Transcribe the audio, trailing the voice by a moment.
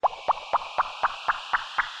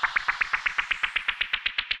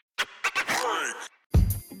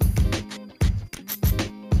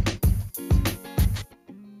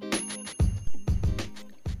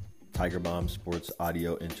Tiger Bomb Sports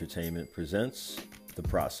Audio Entertainment presents The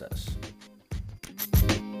Process.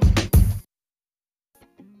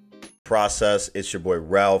 It's your boy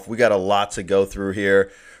Ralph. We got a lot to go through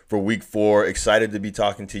here for week 4. Excited to be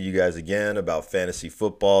talking to you guys again about fantasy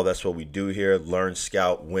football. That's what we do here. Learn,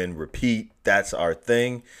 scout, win, repeat. That's our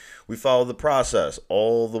thing. We follow the process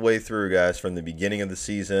all the way through, guys, from the beginning of the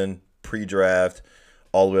season, pre-draft,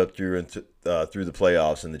 all the way up through the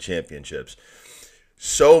playoffs and the championships.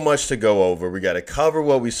 So much to go over. We got to cover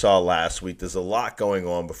what we saw last week. There's a lot going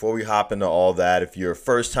on. Before we hop into all that, if you're a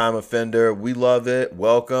first-time offender, we love it.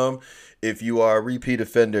 Welcome. If you are a repeat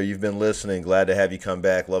offender, you've been listening, glad to have you come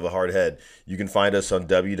back. Love a hard head. You can find us on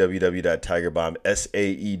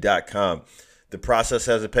www.tigerbombsae.com. The Process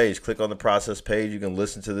has a page. Click on the Process page. You can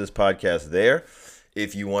listen to this podcast there.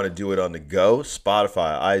 If you want to do it on the go,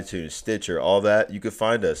 Spotify, iTunes, Stitcher, all that, you can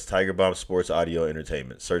find us, Tiger Bomb Sports Audio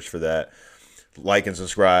Entertainment. Search for that. Like and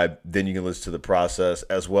subscribe. Then you can listen to The Process,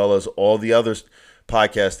 as well as all the other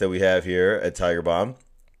podcasts that we have here at Tiger Bomb.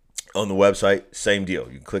 On the website, same deal.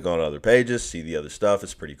 You can click on other pages, see the other stuff.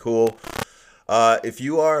 It's pretty cool. If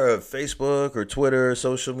you are a Facebook or Twitter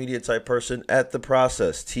social media type person, at The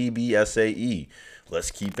Process, TBSAE. Let's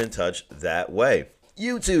keep in touch that way.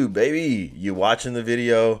 YouTube, baby. You watching the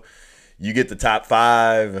video, you get the top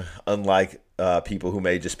 5, unlike people who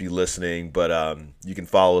may just be listening. But you can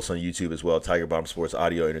follow us on YouTube as well, Tiger Bomb Sports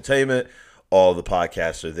Audio Entertainment. All the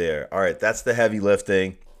podcasts are there. All right, that's the heavy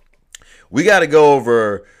lifting. We got to go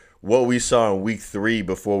over what we saw in week 3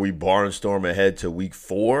 before we barnstorm ahead to week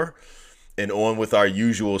 4 and on with our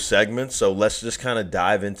usual segments. So let's just kind of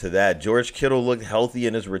dive into that. George Kittle looked healthy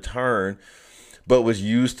in his return, but was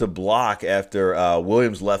used to block after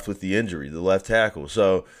Williams left with the injury, the left tackle.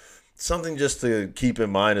 So something just to keep in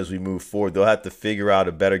mind as we move forward. They'll have to figure out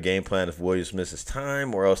a better game plan if Williams misses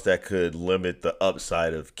time, or else that could limit the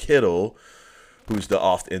upside of Kittle, who's the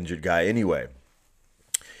oft-injured guy anyway.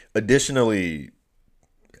 Additionally,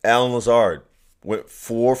 Allen Lazard went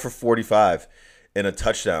 4 for 45 and a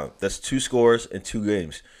touchdown. That's 2 scores in 2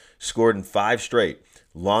 games. Scored in 5 straight.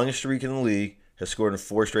 Longest streak in the league. Has scored in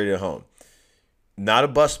 4 straight at home. Not a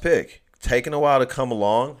bust pick. Taking a while to come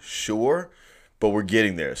along, sure, but we're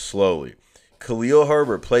getting there slowly. Khalil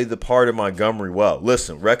Herbert played the part of Montgomery well.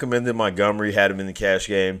 Listen, recommended Montgomery, had him in the cash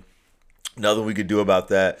game. Nothing we could do about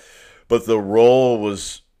that. But the role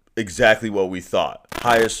was exactly what we thought.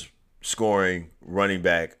 Highest scoring running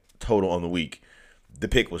back total on the week. The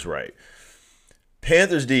pick was right.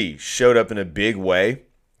 Panthers D showed up in a big way.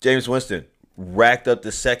 James Winston racked up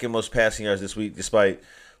the second most passing yards this week, despite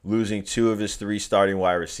losing 2 of his 3 starting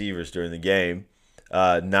wide receivers during the game.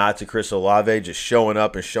 Nod to Chris Olave, just showing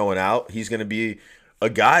up and showing out. He's going to be a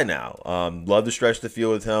guy now. Love to stretch the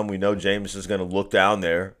field with him. We know James is going to look down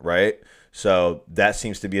there, right? So that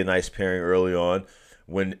seems to be a nice pairing early on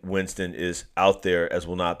when Winston is out there, as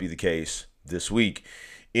will not be the case this week.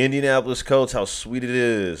 Indianapolis Colts, how sweet it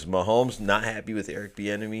is. Mahomes not happy with Eric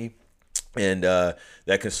Bieniemy and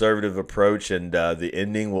that conservative approach, and the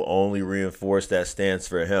ending will only reinforce that stance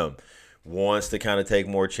for him. Wants to kind of take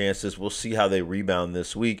more chances. We'll see how they rebound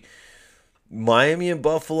this week. Miami and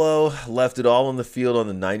Buffalo left it all on the field on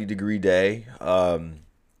the 90-degree day.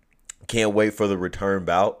 Can't wait for the return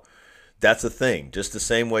bout. That's the thing. Just the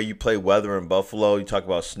same way you play weather in Buffalo. You talk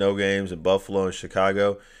about snow games in Buffalo and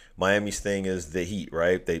Chicago. Miami's thing is the heat,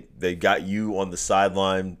 right? They got you on the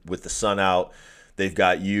sideline with the sun out. They've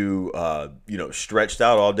got you, stretched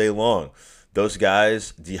out all day long. Those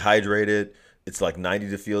guys dehydrated. It's like 90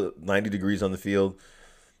 degrees on the field.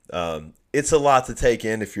 It's a lot to take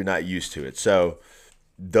in if you're not used to it. So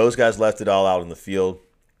those guys left it all out on the field.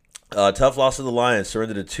 Tough loss to the Lions.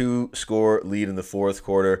 Surrendered a 2-score lead in the 4th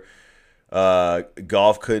quarter.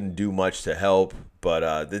 Goff couldn't do much to help,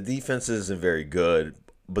 but the defense isn't very good.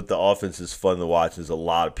 But the offense is fun to watch. There's a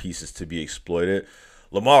lot of pieces to be exploited.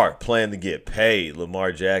 Lamar playing to get paid.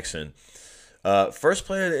 Lamar Jackson. First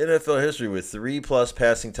player in NFL history with 3+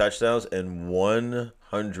 passing touchdowns and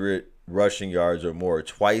 100 rushing yards or more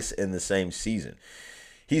twice in the same season.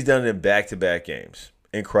 He's done it in back-to-back games.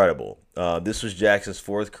 Incredible. This was Jackson's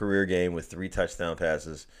 4th career game with 3 touchdown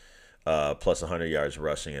passes plus 100 yards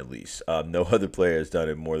rushing at least. No other player has done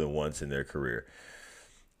it more than once in their career.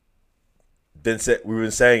 We've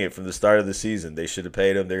been saying it from the start of the season. They should have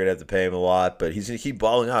paid him. They're going to have to pay him a lot, but he's going to keep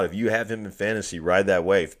balling out. If you have him in fantasy, ride that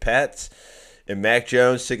wave. Pats and Mac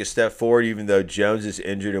Jones took a step forward, even though Jones is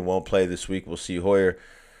injured and won't play this week. We'll see Hoyer.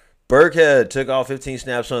 Burkhead took all 15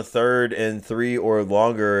 snaps on 3rd and 3 or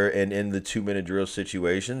longer and in the 2-minute drill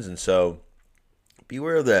situations, and so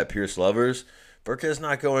beware of that, Pierce lovers. Burkhead's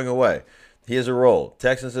not going away. He has a role.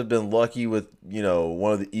 Texans have been lucky with,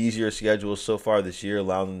 one of the easier schedules so far this year,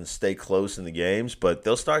 allowing them to stay close in the games, but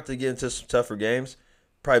they'll start to get into some tougher games.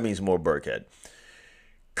 Probably means more Burkhead.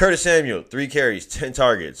 Curtis Samuel, 3 carries, 10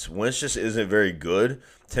 targets. Wentz just isn't very good.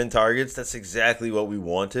 10 targets, that's exactly what we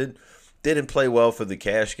wanted. Didn't play well for the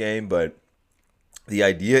cash game, but the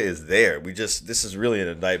idea is there. This is really an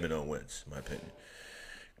indictment on Wentz, in my opinion.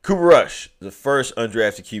 Cooper Rush, the first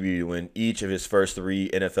undrafted QB to win each of his first 3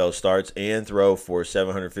 NFL starts and throw for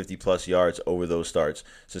 750-plus yards over those starts.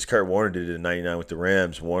 Since Kurt Warner did it in 99 with the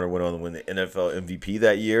Rams, Warner went on to win the NFL MVP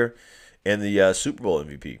that year and the Super Bowl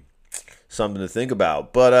MVP. Something to think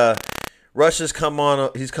about. But Rush has come on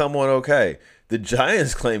okay. The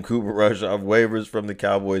Giants claimed Cooper Rush off waivers from the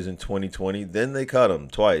Cowboys in 2020. Then they cut him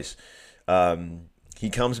twice. He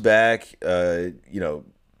comes back,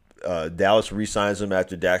 Dallas re-signs him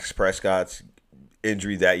after Dak Prescott's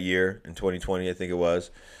injury that year in 2020, I think it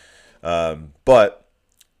was. But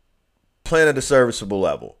playing at a serviceable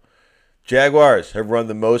level. Jaguars have run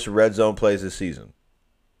the most red zone plays this season.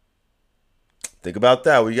 Think about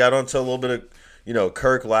that. We got onto a little bit of,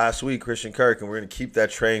 Kirk last week, Christian Kirk, and we're going to keep that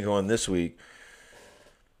train going this week.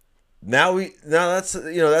 Now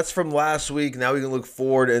that's from last week. Now we can look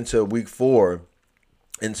forward into week 4.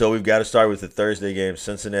 And so we've got to start with the Thursday game,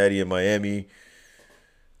 Cincinnati and Miami.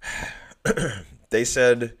 They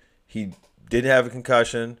said he didn't have a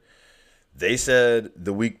concussion. They said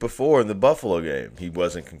the week before in the Buffalo game he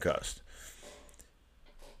wasn't concussed.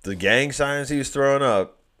 The gang signs he was throwing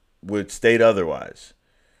up would state otherwise.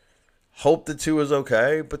 Hope the 2 is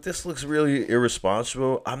okay, but this looks really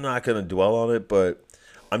irresponsible. I'm not going to dwell on it, but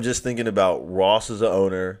I'm just thinking about Ross as an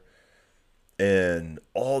owner and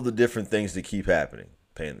all the different things that keep happening.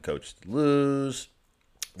 Paying the coach to lose.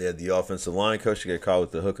 They had the offensive line coach to get caught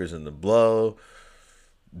with the hookers and the blow.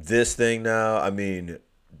 This thing now, I mean,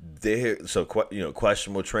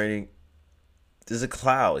 questionable training. There's a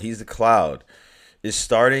cloud. He's a cloud. It's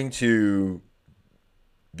starting to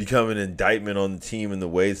become an indictment on the team and the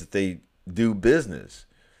ways that they do business.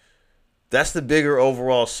 That's the bigger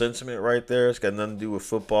overall sentiment right there. It's got nothing to do with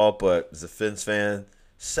football, but as a Fins fan,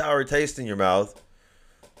 sour taste in your mouth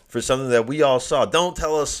for something that we all saw. Don't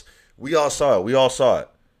tell us we all saw it. We all saw it.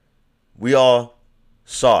 We all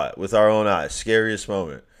saw it with our own eyes. Scariest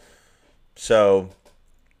moment. So,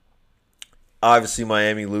 obviously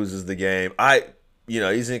Miami loses the game.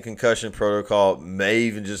 He's in concussion protocol, may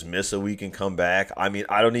even just miss a week and come back. I mean,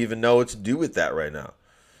 I don't even know what to do with that right now.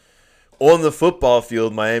 On the football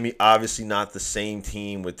field, Miami obviously not the same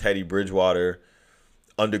team with Teddy Bridgewater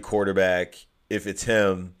under quarterback if it's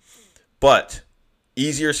him. But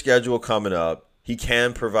easier schedule coming up. He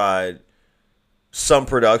can provide some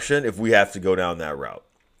production if we have to go down that route.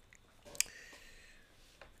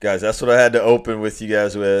 Guys, that's what I had to open with you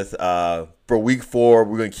guys with. For week 4,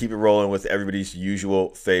 we're going to keep it rolling with everybody's usual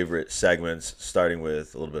favorite segments, starting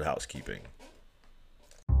with a little bit of housekeeping.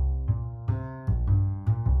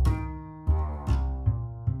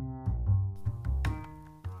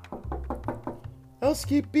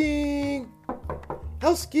 Housekeeping!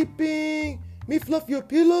 Housekeeping! Me fluff your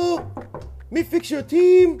pillow! Me fix your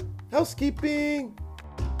team! Housekeeping!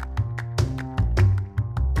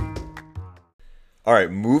 All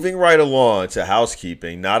right, moving right along to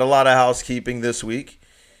housekeeping. Not a lot of housekeeping this week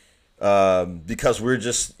because we're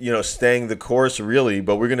just, staying the course really,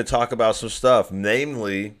 but we're going to talk about some stuff,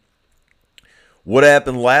 namely what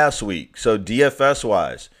happened last week. So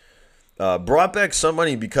DFS-wise, brought back some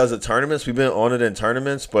money because of tournaments. We've been on it in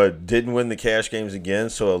tournaments, but didn't win the cash games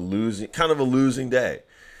again, so a losing day.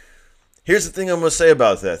 Here's the thing I'm going to say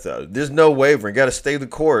about that, though. There's no wavering. Got to stay the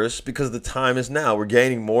course because the time is now. We're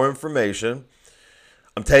gaining more information.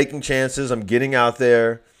 I'm taking chances. I'm getting out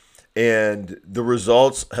there, and the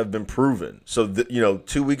results have been proven. So,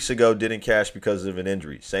 2 weeks ago didn't cash because of an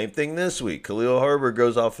injury. Same thing this week. Khalil Herbert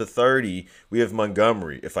goes off for 30. We have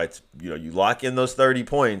Montgomery. If you lock in those 30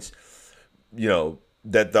 points,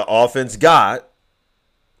 that the offense got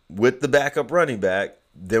with the backup running back,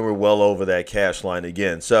 then we're well over that cash line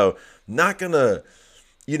again. So, not going to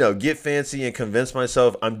get fancy and convince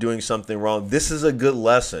myself I'm doing something wrong. This is a good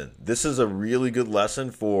lesson. This is a really good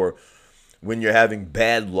lesson for when you're having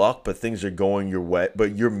bad luck, but things are going your way,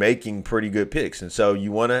 but you're making pretty good picks. And so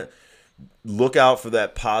you want to look out for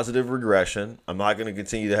that positive regression. I'm not going to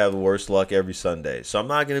continue to have the worst luck every Sunday. So I'm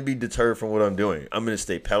not going to be deterred from what I'm doing. I'm going to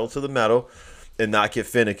stay pedal to the metal and not get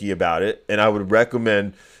finicky about it. And I would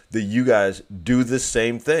recommend that you guys do the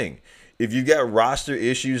same thing. If you got roster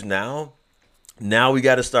issues now we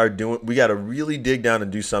got to really dig down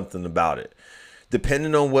and do something about it.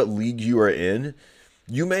 Depending on what league you are in,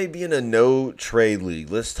 You may be in a no trade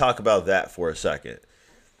league. Let's talk about that for a second.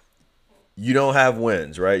 You don't have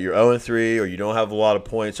wins, right? You're 0-3, or you don't have a lot of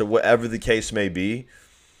points, or whatever the case may be.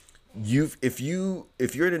 If you're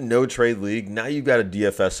in a no trade league, now you've got to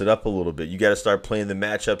DFS it up a little bit. You got to start playing the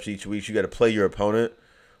matchups each week. You got to play your opponent,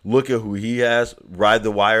 look at who he has, ride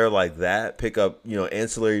the wire like that, pick up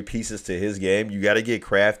ancillary pieces to his game. You got to get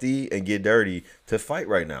crafty and get dirty to fight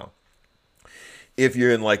right now. If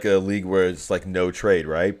you're in like a league where it's like no trade,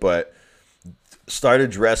 right? But start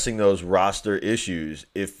addressing those roster issues.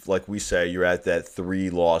 If, like we say, you're at that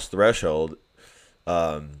 3-loss threshold.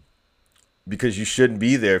 Because you shouldn't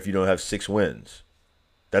be there if you don't have 6 wins.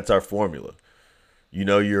 That's our formula.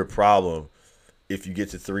 You're a problem if you get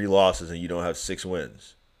to 3 losses and you don't have 6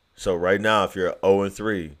 wins. So right now, if you're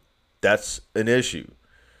 0-3, that's an issue.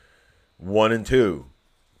 1-2,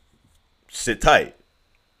 sit tight.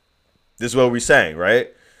 This is what we're saying, right?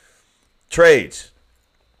 Trades.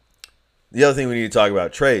 The other thing we need to talk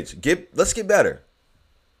about, trades. Let's get better.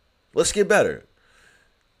 Let's get better.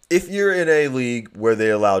 If you're in a league where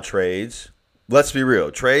they allow trades, let's be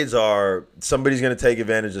real. Trades are, somebody's going to take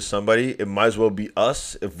advantage of somebody. It might as well be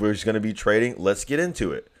us if we're just going to be trading. Let's get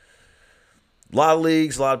into it. A lot of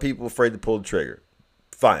leagues, a lot of people afraid to pull the trigger.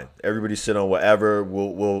 Fine. Everybody sit on whatever.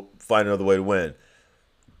 We'll find another way to win.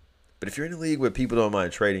 But if you're in a league where people don't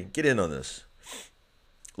mind trading, get in on this.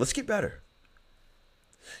 Let's get better.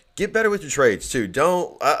 Get better with your trades, too.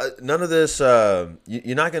 None of this,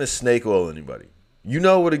 you're not going to snake oil anybody. You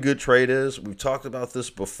know what a good trade is. We've talked about this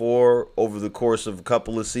before over the course of a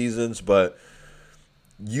couple of seasons, but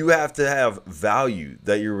you have to have value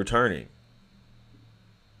that you're returning.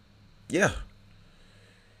 Yeah.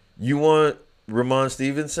 You want Ramon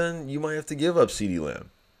Stevenson, you might have to give up CeeDee Lamb.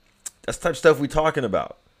 That's the type of stuff we're talking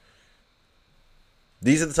about.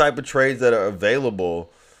 These are the type of trades that are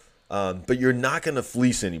available, but you're not going to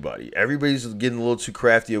fleece anybody. Everybody's getting a little too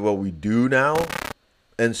crafty at what we do now.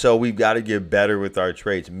 And so we've got to get better with our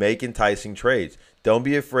trades. Make enticing trades. Don't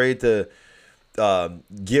be afraid to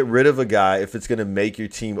get rid of a guy if it's going to make your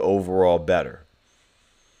team overall better.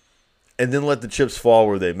 And then let the chips fall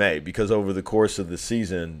where they may. Because over the course of the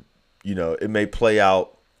season, it may play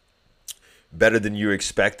out better than you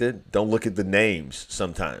expected. Don't look at the names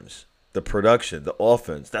sometimes. The production, the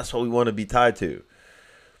offense. That's what we want to be tied to.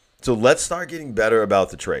 So let's start getting better about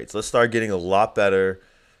the trades. Let's start getting a lot better,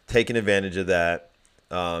 taking advantage of that.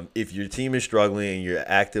 If your team is struggling in your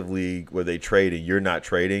active league where they trade and you're not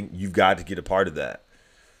trading, you've got to get a part of that.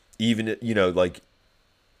 Even,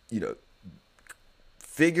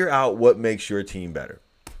 figure out what makes your team better.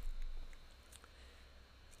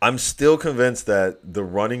 I'm still convinced that the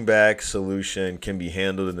running back solution can be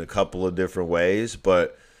handled in a couple of different ways,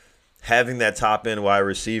 but having that top end wide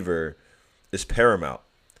receiver is paramount.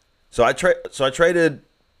 So I traded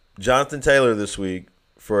Jonathan Taylor this week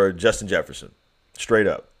for Justin Jefferson. Straight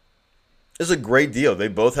up. It's a great deal. They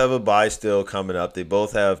both have a bye still coming up. They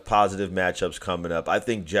both have positive matchups coming up. I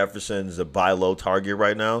think Jefferson's a buy low target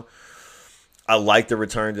right now. I like the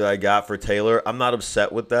return that I got for Taylor. I'm not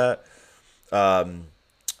upset with that.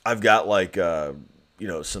 I've got I've got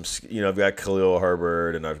Khalil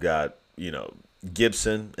Herbert, and I've got,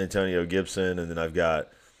 Antonio Gibson, and then I've got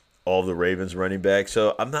all the Ravens running backs.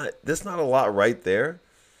 So there's not a lot right there,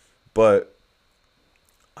 but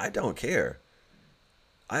I don't care.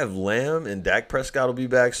 I have Lamb, and Dak Prescott will be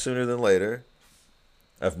back sooner than later.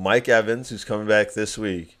 I have Mike Evans, who's coming back this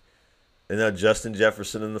week, and now Justin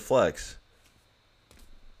Jefferson in the flex.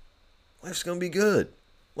 Life's going to be good.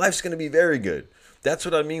 Life's going to be very good. That's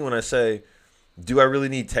what I mean when I say, do I really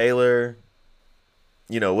need Taylor?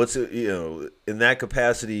 In that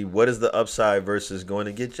capacity, what is the upside versus going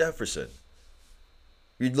to get Jefferson?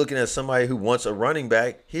 You're looking at somebody who wants a running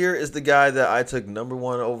back. Here is the guy that I took number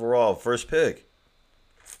 1 overall, first pick.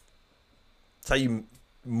 That's how you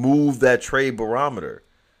move that trade barometer.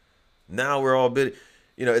 Now we're all bit.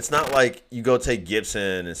 It's not like you go take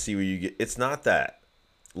Gibson and see where you get. It's not that.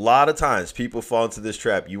 A lot of times people fall into this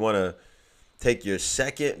trap. You want to take your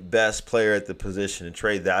second best player at the position and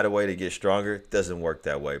trade that away to get stronger. It doesn't work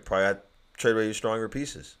that way. Probably trade away your stronger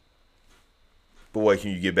pieces. But what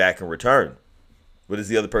can you get back in return? What does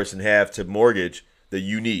the other person have to mortgage that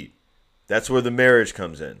you need? That's where the marriage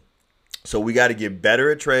comes in. So we got to get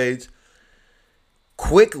better at trades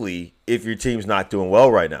quickly if your team's not doing well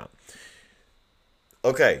right now.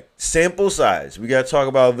 Okay, sample size. We got to talk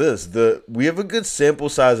about this. We have a good sample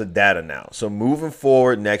size of data now. So moving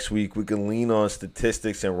forward next week, we can lean on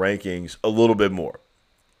statistics and rankings a little bit more.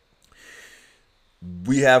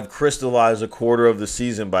 We have crystallized a quarter of the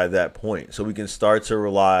season by that point. So we can start to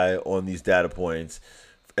rely on these data points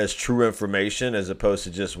as true information as opposed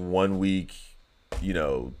to just 1 week, you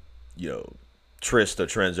know, tryst or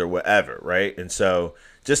trends or whatever, right? And so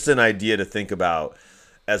just an idea to think about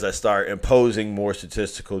as I start imposing more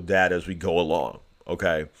statistical data as we go along,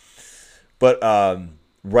 okay? But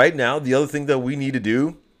right now, the other thing that we need to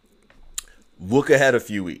do, look ahead a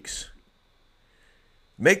few weeks.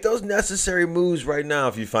 Make those necessary moves right now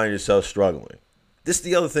if you find yourself struggling. This is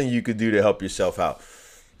the other thing you could do to help yourself out.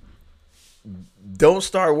 Don't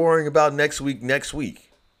start worrying about next week.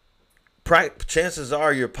 Chances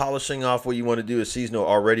are you're polishing off what you want to do as seasonal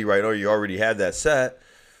already, right? Or you already have that set.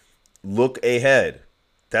 Look ahead.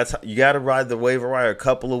 That's how, you got to ride the waiver wire a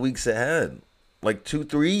couple of weeks ahead, like 2,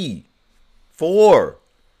 3, 4.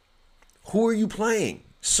 Who are you playing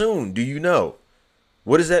soon? Do you know?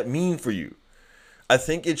 What does that mean for you? I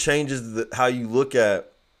think it changes how you look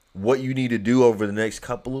at what you need to do over the next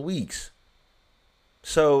couple of weeks.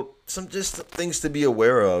 So some just things to be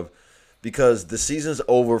aware of, because the season's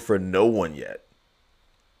over for no one yet.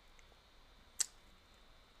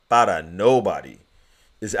 Nobody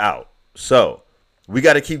is out. So we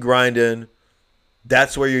got to keep grinding.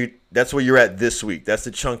 That's where you're at this week. That's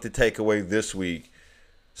the chunk to take away this week.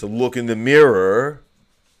 So look in the mirror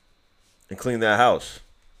and clean that house.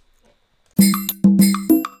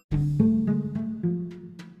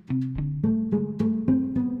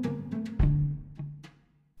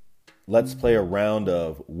 Let's play a round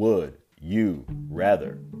of Would You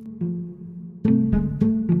Rather.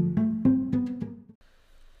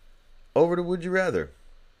 Over to Would You Rather.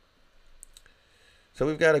 So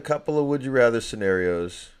we've got a couple of Would You Rather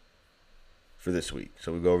scenarios for this week.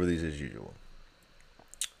 So we'll go over these as usual.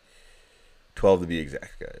 12 to be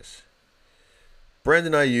exact, guys.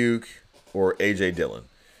 Brandon Ayuk or A.J. Dillon.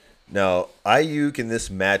 Now, Ayuk in this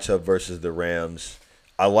matchup versus the Rams,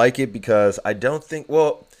 I like it because I don't think,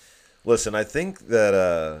 well, listen, I think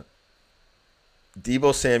that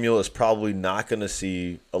Deebo Samuel is probably not going to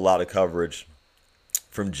see a lot of coverage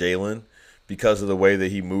from Jalen because of the way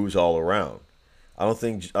that he moves all around. I don't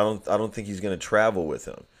think he's going to travel with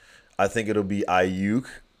him. I think it'll be Ayuk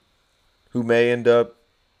who may end up,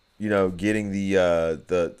 getting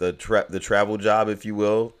the travel job, if you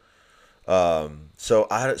will. So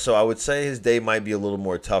I would say his day might be a little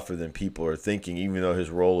more tougher than people are thinking, even though his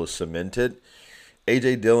role is cemented.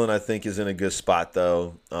 A.J. Dillon, I think, is in a good spot,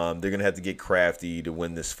 though. They're going to have to get crafty to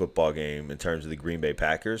win this football game in terms of the Green Bay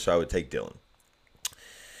Packers, so I would take Dillon.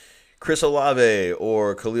 Chris Olave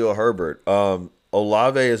or Khalil Herbert.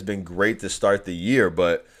 Olave has been great to start the year,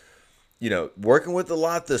 but, working with a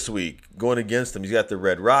lot this week, going against him. He's got the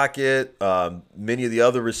Red Rocket. Many of the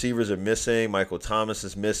other receivers are missing. Michael Thomas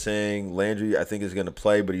is missing. Landry, I think, is going to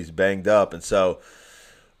play, but he's banged up. And so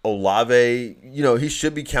Olave, he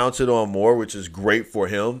should be counted on more, which is great for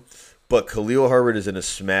him. But Khalil Herbert is in a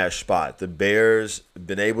smash spot. The Bears have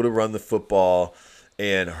been able to run the football,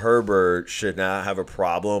 and Herbert should not have a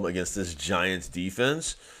problem against this Giants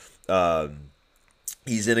defense.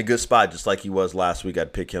 He's in a good spot, just like he was last week.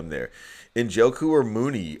 I'd pick him there. Njoku or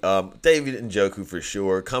Mooney? David Njoku for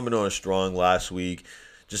sure. Coming on strong last week.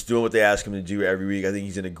 Just doing what they ask him to do every week. I think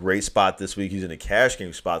he's in a great spot this week. He's in a cash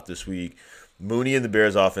game spot this week. Mooney and the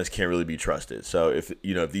Bears offense can't really be trusted. So if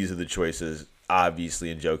these are the choices,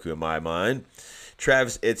 obviously Njoku in my mind.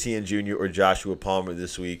 Travis Etienne Jr. or Joshua Palmer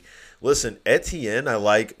this week. Listen, Etienne I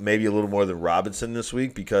like maybe a little more than Robinson this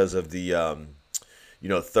week because of the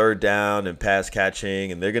third down and pass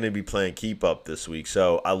catching, and they're going to be playing keep up this week.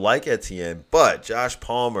 So I like Etienne, but Josh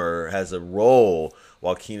Palmer has a role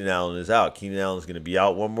while Keenan Allen is out. Keenan Allen is going to be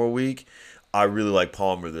out one more week. I really like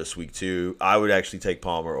Palmer this week too. I would actually take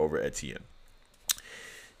Palmer over Etienne.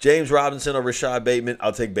 James Robinson or Rashad Bateman?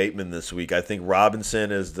 I'll take Bateman this week. I think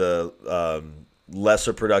Robinson is the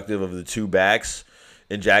lesser productive of the two backs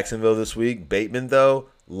in Jacksonville this week. Bateman, though,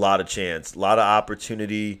 a lot of chance, a lot of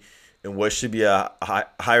opportunity in what should be a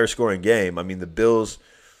higher scoring game. I mean, the Bills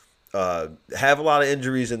have a lot of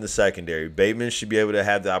injuries in the secondary. Bateman should be able to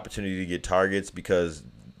have the opportunity to get targets because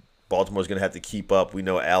Baltimore's going to have to keep up. We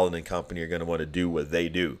know Allen and company are going to want to do what they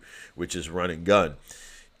do, which is run and gun.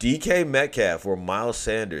 DK Metcalf or Miles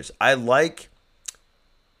Sanders. I like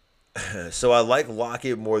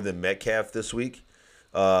Lockett more than Metcalf this week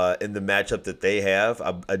in the matchup that they have.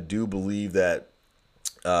 I do believe that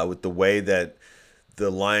with the way that the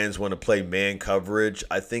Lions want to play man coverage,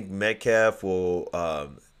 I think Metcalf will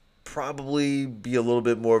probably be a little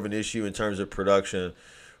bit more of an issue in terms of production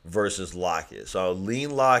versus Lockett. So I'll lean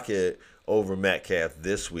Lockett over Metcalf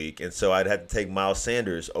this week, and so I'd have to take Miles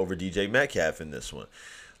Sanders over DJ Metcalf in this one.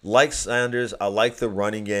 Like Sanders, I like the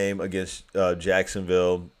running game against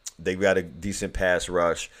Jacksonville. They've got a decent pass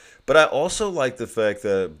rush. But I also like the fact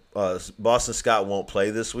that Boston Scott won't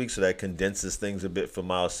play this week, so that condenses things a bit for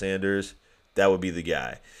Miles Sanders. That would be the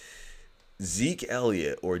guy. Zeke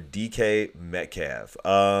Elliott or DK Metcalf.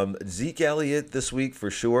 Zeke Elliott this week for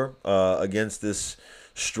sure against this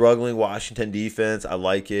struggling Washington defense. I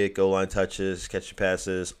like it. Goal line touches, catching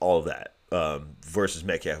passes, all of that versus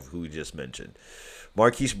Metcalf, who we just mentioned.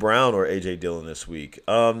 Marquise Brown or A.J. Dillon this week.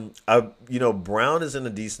 Brown is in a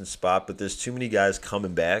decent spot, but there's too many guys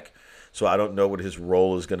coming back, so I don't know what his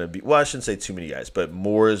role is going to be. Well, I shouldn't say too many guys, but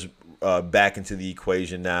Moore is back into the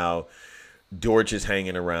equation now. Dortch is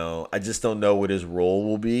hanging around. I just don't know what his role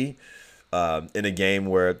will be in a game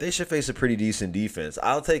where they should face a pretty decent defense.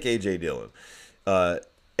 I'll take A.J. Dillon.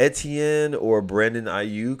 Etienne or Brandon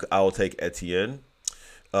Ayuk, I will take Etienne.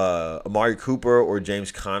 Amari Cooper or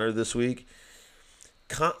James Conner this week.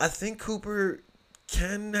 I think Cooper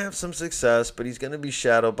can have some success, but he's going to be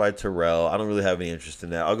shadowed by Terrell. I don't really have any interest in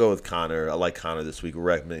that. I'll go with Conner. I like Conner this week. We're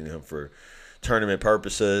recommending him for tournament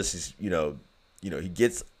purposes. He's, he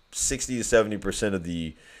gets 60 to 70% of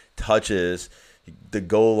the touches. The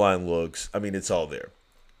goal line looks, it's all there.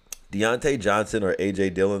 Deontay Johnson or A.J.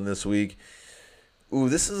 Dillon this week. Ooh,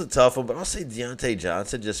 this is a tough one, but I'll say Deontay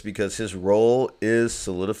Johnson just because his role is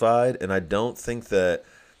solidified, and I don't think that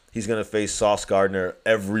he's going to face Sauce Gardner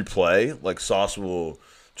every play. Like, Sauce will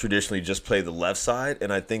traditionally just play the left side,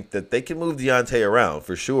 and I think that they can move Deontay around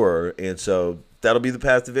for sure, and so that'll be the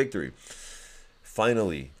path to victory.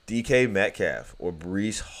 Finally, DK Metcalf or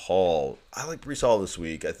Breece Hall. I like Breece Hall this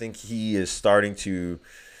week. I think he is starting to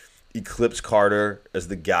eclipse Carter as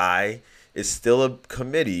the guy. It's still a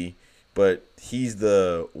committee, but he's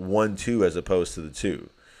the 1-2 as opposed to the 2.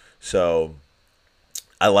 So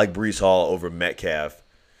I like Breece Hall over Metcalf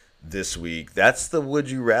this week. That's the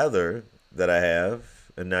would you rather that I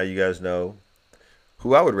have. And now you guys know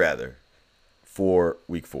who I would rather for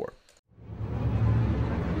week 4.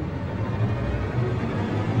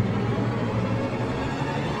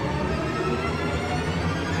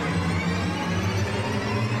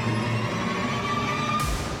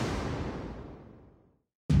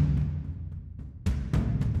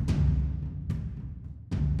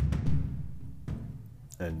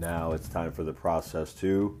 And now it's time for the process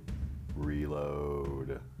to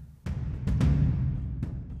reload.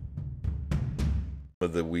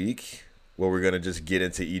 Of the week, where we're going to just get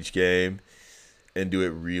into each game and do it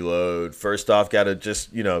reload. First off, got to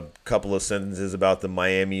just, couple of sentences about the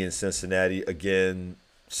Miami and Cincinnati. Again,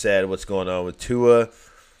 sad what's going on with Tua.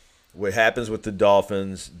 What happens with the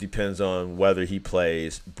Dolphins depends on whether he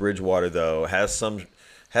plays. Bridgewater, though, has some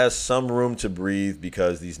room to breathe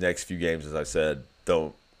because these next few games, as I said,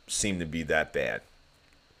 don't seem to be that bad.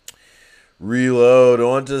 Reload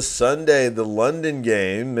on to Sunday, the London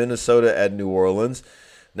game, Minnesota at New Orleans.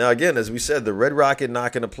 Now, again, as we said, the Red Rocket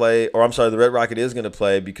the Red Rocket is going to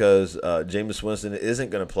play because Jameis Winston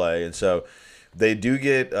isn't going to play. And so they do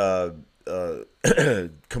get Kamara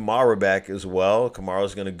back as well.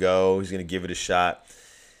 Kamara's going to go. He's going to give it a shot.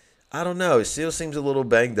 I don't know. It still seems a little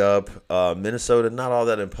banged up. Minnesota, not all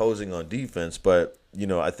that imposing on defense, but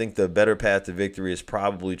I think the better path to victory is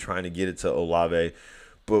probably trying to get it to Olave.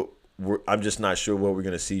 But I'm just not sure what we're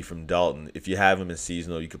going to see from Dalton. If you have him in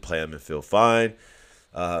seasonal, you could play him and feel fine.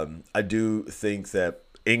 I do think that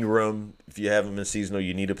Ingram, if you have him in seasonal,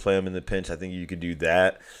 you need to play him in the pinch. I think you could do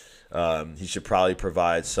that. He should probably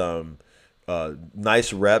provide some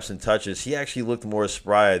nice reps and touches. He actually looked more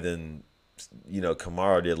spry than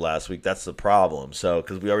Kamara did last week. That's the problem. So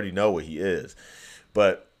because we already know what he is,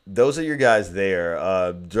 but those are your guys there.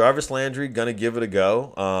 Jarvis Landry, going to give it a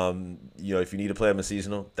go. If you need to play him in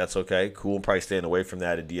seasonal, that's okay. Cool. I'm probably staying away from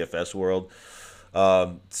that in DFS world.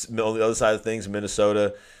 On the other side of things,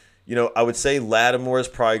 Minnesota, I would say Lattimore is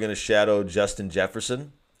probably going to shadow Justin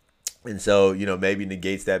Jefferson. And so, maybe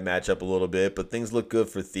negates that matchup a little bit. But things look good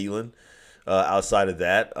for Thielen outside of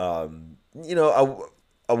that. I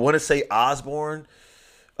want to say Osborne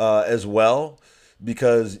as well,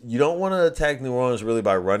 because you don't want to attack New Orleans really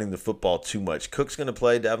by running the football too much. Cook's going to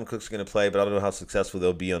play. Dalvin Cook's going to play, but I don't know how successful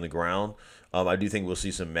they'll be on the ground. I do think we'll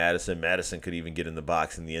see some Madison. Madison could even get in the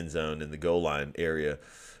box in the end zone in the goal line area.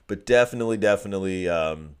 But definitely,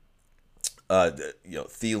 Thielen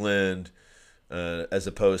as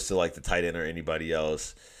opposed to like the tight end or anybody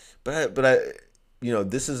else. But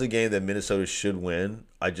this is a game that Minnesota should win.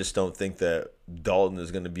 I just don't think that Dalton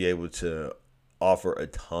is going to be able to offer a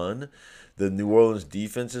ton. The New Orleans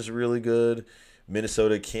defense is really good.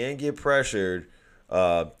 Minnesota can get pressured.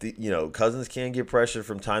 Cousins can get pressured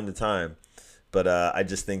from time to time. But I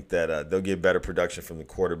just think that they'll get better production from the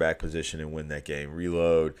quarterback position and win that game.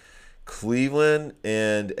 Reload. Cleveland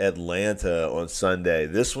and Atlanta on Sunday.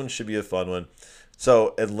 This one should be a fun one.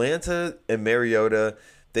 So Atlanta and Mariota,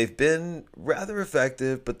 they've been rather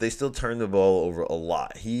effective, but they still turn the ball over a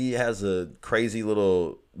lot. He has a crazy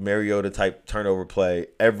little Mariota type turnover play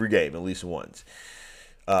every game, at least once.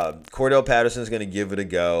 Cordell Patterson's going to give it a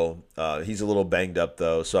go. He's a little banged up,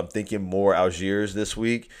 though, so I'm thinking more Algiers this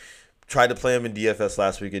week. Tried to play him in DFS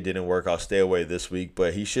last week. It didn't work. I'll stay away this week,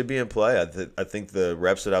 but he should be in play. I think the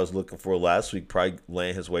reps that I was looking for last week probably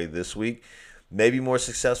land his way this week. Maybe more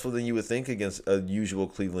successful than you would think against a usual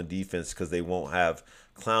Cleveland defense because they won't have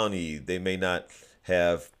Clowney. They may not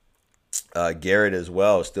have Garrett as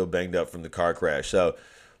well, still banged up from the car crash. So,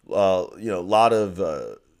 a lot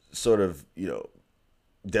of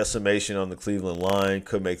decimation on the Cleveland line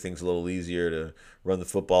could make things a little easier to run the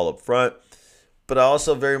football up front. But I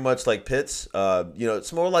also very much like Pitts.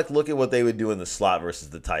 It's more like look at what they would do in the slot versus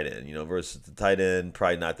the tight end. Versus the tight end,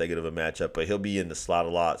 probably not that good of a matchup, but he'll be in the slot a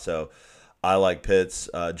lot. So I like Pitts.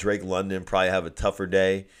 Drake London probably have a tougher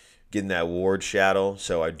day getting that Ward shadow.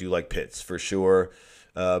 So I do like Pitts for sure.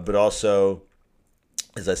 But also,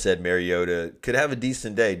 as I said, Mariota could have a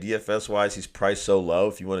decent day. DFS-wise, he's priced so low.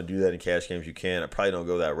 If you want to do that in cash games, you can. I probably don't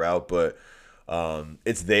go that route, but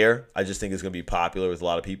it's there. I just think it's going to be popular with a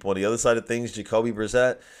lot of people. On the other side of things, Jacoby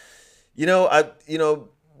Brissett.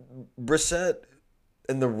 Brissett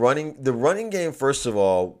and the running game, first of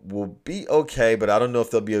all, will be okay, but I don't know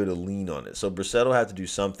if they'll be able to lean on it. So Brissett will have to do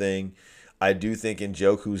something. I do think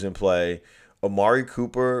Njoku's in play. Amari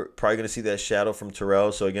Cooper, probably going to see that shadow from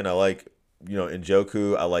Terrell. So again, I like,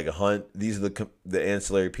 Njoku. I like Hunt. These are the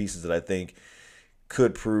ancillary pieces that I think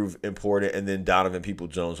could prove important, and then Donovan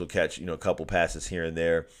Peoples-Jones will catch a couple passes here and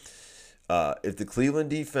there. If the Cleveland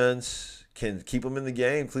defense can keep them in the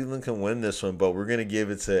game, Cleveland can win this one. But we're gonna give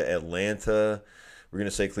it to Atlanta. We're gonna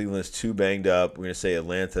say Cleveland's too banged up. We're gonna say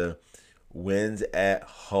Atlanta wins at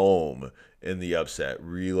home in the upset.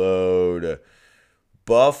 Reload.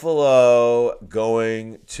 Buffalo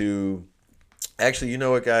going to. Actually, you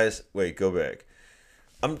know what, guys? Wait, go back.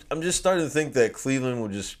 I'm just starting to think that Cleveland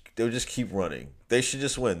they'll just keep running. They should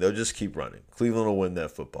just win. They'll just keep running. Cleveland will win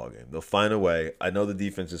that football game. They'll find a way. I know the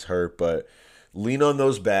defense is hurt, but lean on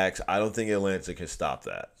those backs. I don't think Atlanta can stop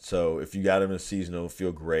that. So if you got them in season, it'll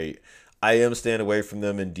feel great. I am staying away from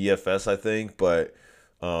them in DFS, I think, but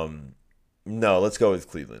no, let's go with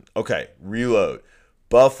Cleveland. Okay, reload.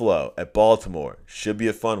 Buffalo at Baltimore. Should be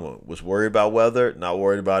a fun one. Was worried about weather, not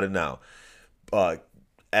worried about it now.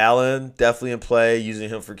 Allen definitely in play, using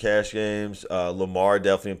him for cash games. Lamar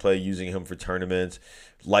definitely in play, using him for tournaments.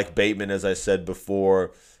 Like Bateman, as I said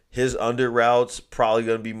before, his under routes probably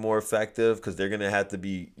going to be more effective because they're going to have to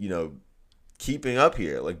be, keeping up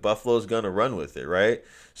here. Like Buffalo's going to run with it, right?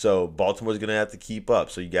 So Baltimore's going to have to keep up.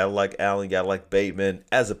 So you got to like Allen, you got to like Bateman,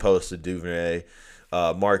 as opposed to Duvernay.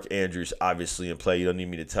 Mark Andrews obviously in play. You don't need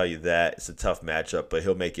me to tell you that. It's a tough matchup, but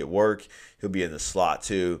he'll make it work. He'll be in the slot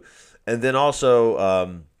too. And then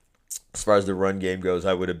also, as far as the run game goes,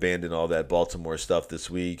 I would abandon all that Baltimore stuff this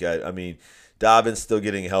week. I mean, Dobbins still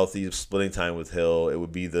getting healthy, splitting time with Hill. It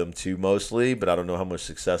would be them two mostly, but I don't know how much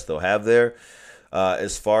success they'll have there.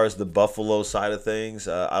 As far as the Buffalo side of things,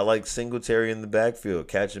 I like Singletary in the backfield,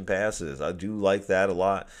 catching passes. I do like that a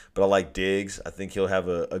lot, but I like Diggs. I think he'll have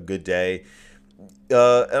a good day.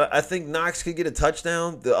 And I think Knox could get a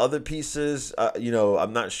touchdown. The other pieces,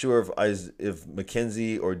 I'm not sure if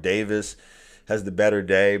McKenzie or Davis has the better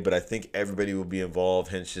day, but I think everybody will be involved.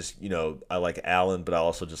 Hence, just I like Allen, but I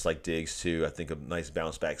also just like Diggs too. I think a nice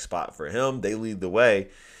bounce back spot for him. They lead the way,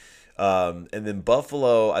 and then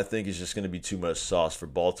Buffalo, I think, is just going to be too much sauce for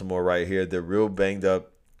Baltimore right here. They're real banged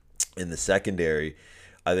up in the secondary.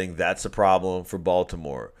 I think that's a problem for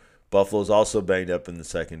Baltimore. Buffalo's also banged up in the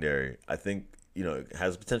secondary. I think. It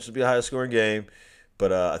has potential to be a high scoring game,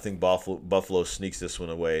 but I think Buffalo sneaks this one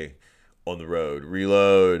away on the road.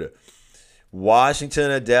 Reload.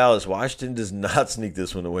 Washington at Dallas. Washington does not sneak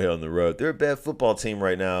this one away on the road. They're a bad football team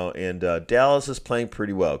right now, and Dallas is playing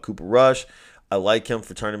pretty well. Cooper Rush, I like him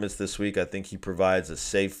for tournaments this week. I think he provides a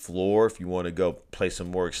safe floor if you want to go play some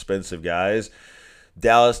more expensive guys.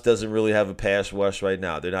 Dallas doesn't really have a pass rush right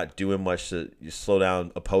now. They're not doing much to slow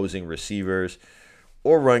down opposing receivers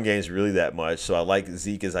or run games really that much. So I like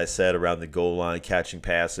Zeke, as I said, around the goal line, catching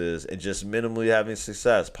passes, and just minimally having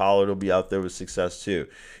success. Pollard will be out there with success too.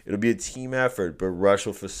 It'll be a team effort, but Rush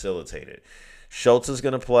will facilitate it. Schultz is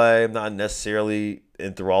going to play. I'm not necessarily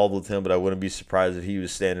enthralled with him, but I wouldn't be surprised if he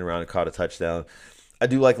was standing around and caught a touchdown. I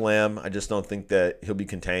do like Lamb. I just don't think that he'll be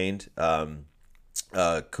contained.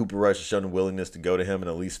 Cooper Rush has shown a willingness to go to him and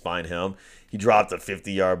at least find him. He dropped a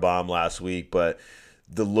 50-yard bomb last week, but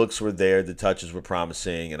the looks were there, the touches were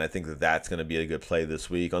promising, and I think that that's going to be a good play this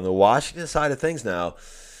week. On the Washington side of things now,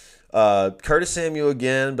 Curtis Samuel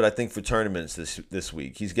again, but I think for tournaments this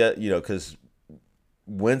week. He's got, because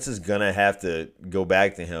Wentz is going to have to go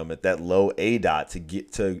back to him at that low A dot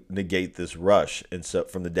to negate this rush and so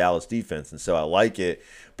from the Dallas defense. And so I like it,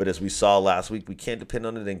 but as we saw last week, we can't depend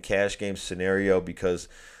on it in cash game scenario because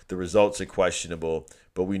the results are questionable,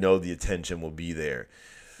 but we know the attention will be there.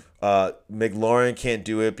 McLaurin can't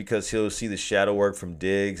do it because he'll see the shadow work from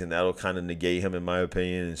Diggs, and that'll kind of negate him in my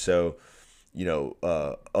opinion. And so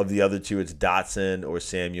of the other two, it's Dotson or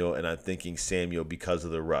Samuel, and I'm thinking Samuel because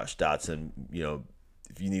of the rush. Dotson,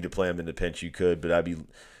 if you need to play him in the pinch, you could, but I'd be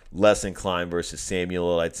less inclined versus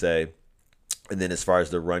Samuel, I'd say. And then as far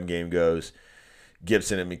as the run game goes,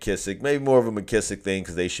 Gibson and McKissick, maybe more of a McKissick thing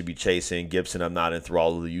because they should be chasing. Gibson, I'm not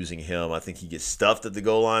enthralled with using him. I think he gets stuffed at the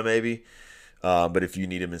goal line maybe. But if you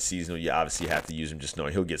need him in seasonal, you obviously have to use him just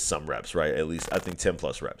knowing he'll get some reps, right? At least I think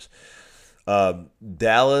 10-plus reps.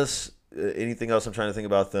 Dallas, anything else I'm trying to think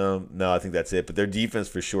about them? No, I think that's it. But their defense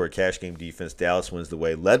for sure, cash game defense, Dallas wins the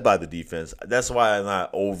way, led by the defense. That's why I'm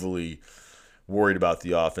not overly worried about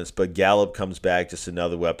the offense. But Gallup comes back, just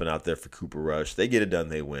another weapon out there for Cooper Rush. They get it done,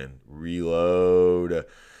 they win. Reload.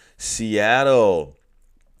 Seattle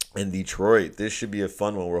and Detroit. This should be a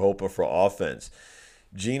fun one. We're hoping for offense.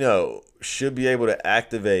 Geno should be able to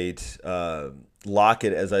activate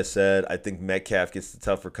Lockett, as I said. I think Metcalf gets the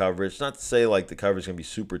tougher coverage. Not to say like the coverage is going to be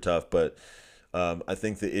super tough, but I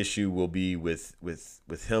think the issue will be with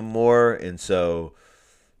him more. And so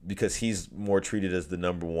because he's more treated as the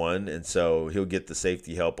number one, and so he'll get the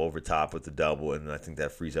safety help over top with the double, and I think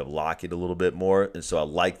that frees up Lockett a little bit more. And so I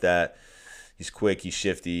like that. He's quick. He's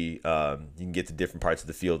shifty. You can get to different parts of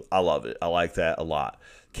the field. I love it. I like that a lot.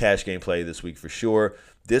 Cash game play this week for sure.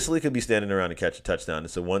 Disley could be standing around to catch a touchdown.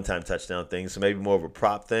 It's a one-time touchdown thing, so maybe more of a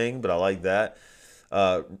prop thing, but I like that.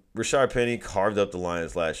 Rashard Penny carved up the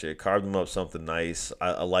Lions last year. Carved them up something nice.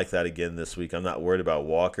 I like that again this week. I'm not worried about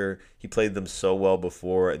Walker. He played them so well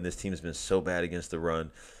before, and this team has been so bad against the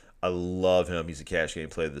run. I love him. He's a cash game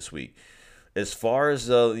play this week. As far as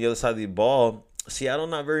the other side of the ball, Seattle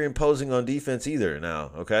not very imposing on defense either now,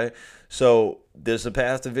 okay? So there's a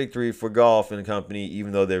path to victory for Goff and company,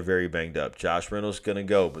 even though they're very banged up. Josh Reynolds going to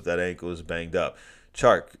go, but that ankle is banged up.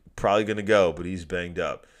 Chark probably going to go, but he's banged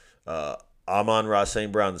up. Amon-Ra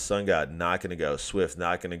St. Brown, the sun god, not going to go. Swift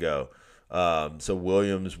not going to go. So Jamal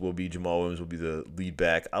Williams will be the lead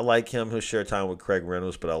back. I like him. He'll share time with Craig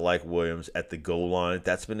Reynolds, but I like Williams at the goal line.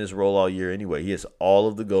 That's been his role all year anyway. He has all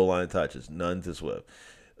of the goal line touches, none to Swift.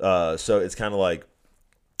 So it's kind of like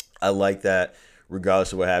I like that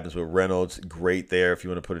regardless of what happens with Reynolds. Great there. If you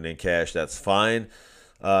want to put it in cash, that's fine.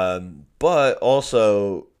 But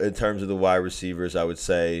also in terms of the wide receivers, I would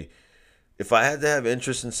say if I had to have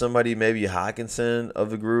interest in somebody, maybe Hockenson of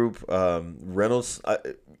the group. Reynolds,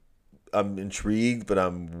 I'm intrigued, but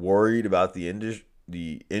I'm worried about the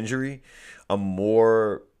injury. I'm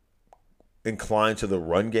more inclined to the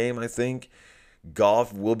run game, I think.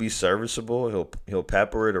 Goff will be serviceable. He'll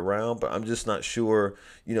pepper it around, but I'm just not sure.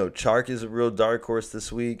 Chark is a real dark horse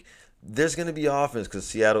this week. There's going to be offense because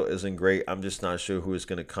Seattle isn't great. I'm just not sure who it's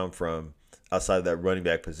going to come from outside of that running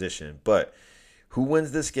back position. But who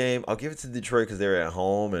wins this game? I'll give it to Detroit because they're at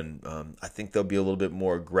home, and I think they'll be a little bit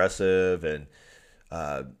more aggressive. And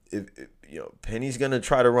Penny's going to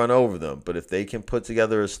try to run over them, but if they can put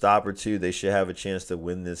together a stop or two, they should have a chance to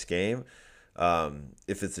win this game.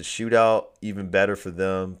 If it's a shootout, even better for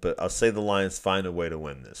them. But I'll say the Lions find a way to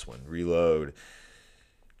win this one. Reload.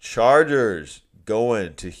 Chargers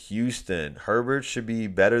going to Houston. Herbert should be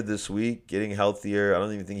better this week, getting healthier. I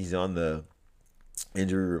don't even think he's on the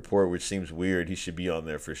injury report, which seems weird. He should be on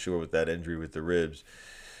there for sure with that injury with the ribs.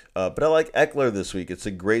 But I like Eckler this week. It's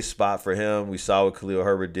a great spot for him. We saw what Khalil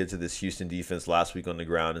Herbert did to this Houston defense last week on the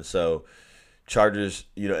ground. And so Chargers,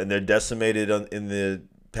 and they're decimated in the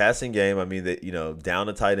passing game. I mean, down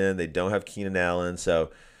a tight end. They don't have Keenan Allen. So,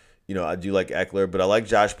 I do like Eckler. But I like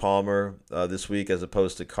Josh Palmer this week as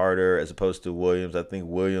opposed to Carter, as opposed to Williams. I think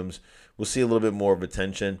Williams will see a little bit more of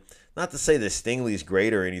attention. Not to say that Stingley's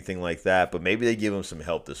great or anything like that, but maybe they give him some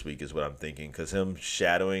help this week is what I'm thinking, because him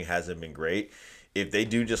shadowing hasn't been great. If they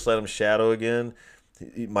do just let him shadow again,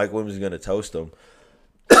 Mike Williams is going to toast him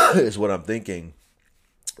is what I'm thinking.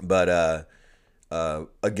 But,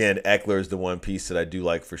 again, Eckler is the one piece that I do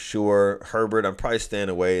like for sure. Herbert, I'm probably staying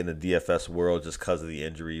away in the DFS world just because of the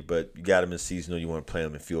injury, but you got him in seasonal. You want to play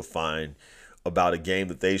him and feel fine about a game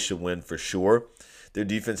that they should win for sure. Their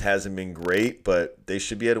defense hasn't been great, but they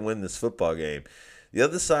should be able to win this football game. The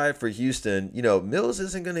other side for Houston, Mills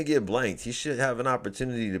isn't going to get blanked. He should have an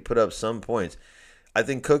opportunity to put up some points. I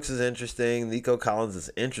think Cooks is interesting. Nico Collins is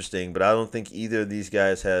interesting, but I don't think either of these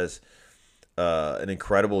guys has an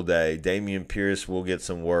incredible day. Damian Pierce will get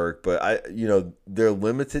some work, but they're a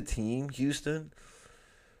limited team, Houston.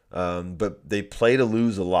 But they play to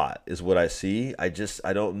lose a lot, is what I see. I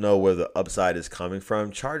don't know where the upside is coming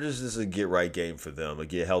from. Chargers is a get right game for them, a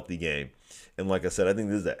get healthy game, and like I said, I think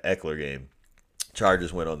this is an Eckler game.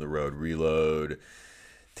 Chargers went on the road. Reload.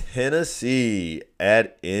 Tennessee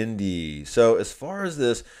at Indy. So as far as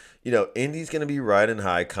this, Indy's going to be riding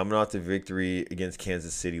high, coming off the victory against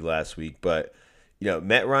Kansas City last week. But,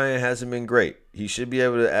 Matt Ryan hasn't been great. He should be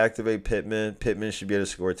able to activate Pittman. Pittman should be able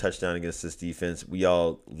to score a touchdown against this defense. We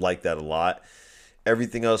all like that a lot.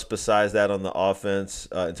 Everything else besides that on the offense,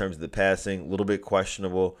 in terms of the passing, a little bit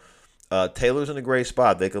questionable. Taylor's in a great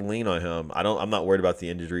spot. They can lean on him. I'm not worried about the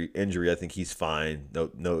injury. I think he's fine.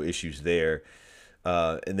 No issues there.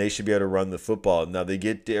 And they should be able to run the football. Now, they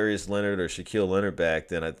get Darius Leonard or Shaquille Leonard back,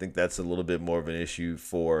 then I think that's a little bit more of an issue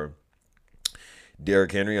for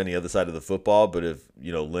Derrick Henry on the other side of the football. But if,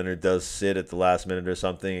 Leonard does sit at the last minute or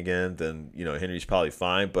something again, then, Henry's probably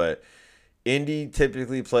fine. But Indy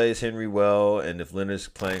typically plays Henry well, and if Leonard's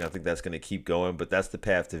playing, I think that's going to keep going. But that's the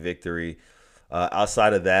path to victory.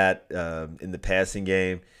 Outside of that, in the passing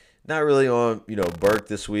game, not really on, Burke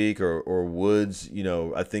this week or Woods.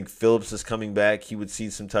 I think Phillips is coming back. He would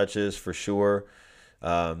see some touches for sure.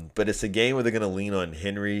 But it's a game where they're going to lean on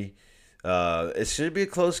Henry. It should be a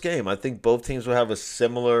close game. I think both teams will have a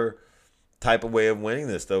similar type of way of winning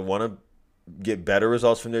this. They'll want to get better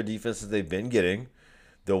results from their defenses they've been getting.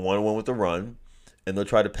 They'll want to win with the run, and they'll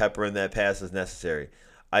try to pepper in that pass as necessary.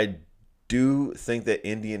 I do think that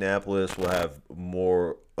Indianapolis will have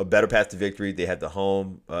a better path to victory. They had the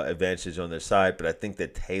home advantage on their side, but I think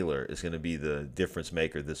that Taylor is going to be the difference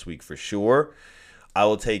maker this week for sure. I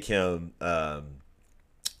will take him in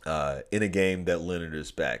a game that Leonard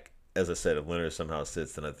is back. As I said, if Leonard somehow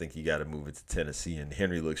sits, then I think you got to move it to Tennessee, and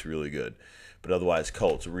Henry looks really good. But otherwise,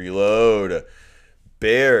 Colts reload.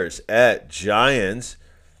 Bears at Giants.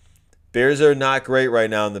 Bears are not great right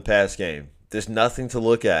now in the pass game. There's nothing to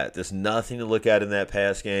look at. There's nothing to look at in that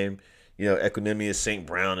pass game. Equanimous St.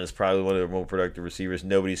 Brown is probably one of their more productive receivers.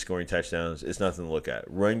 Nobody's scoring touchdowns. It's nothing to look at.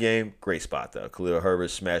 Run game, great spot, though. Khalil Herbert,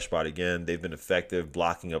 smash spot again. They've been effective,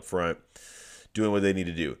 blocking up front, doing what they need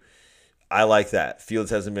to do. I like that.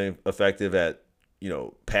 Fields hasn't been effective at,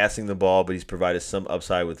 passing the ball, but he's provided some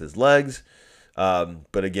upside with his legs.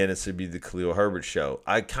 But again, it should be the Khalil Herbert show.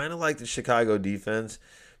 I kind of like the Chicago defense,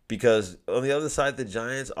 because on the other side, the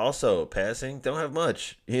Giants also passing don't have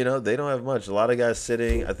much. They don't have much. A lot of guys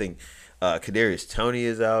sitting. I think Kadarius Toney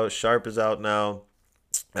is out. Sharp is out now.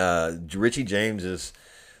 Richie James is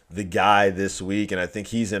the guy this week, and I think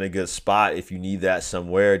he's in a good spot if you need that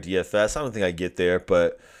somewhere. DFS, I don't think I get there,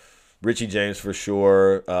 but Richie James for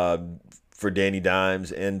sure. For Danny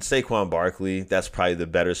Dimes and Saquon Barkley, that's probably the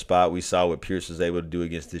better spot. We saw what Pierce was able to do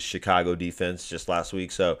against the Chicago defense just last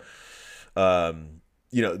week. So,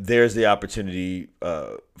 there's the opportunity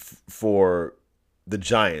for the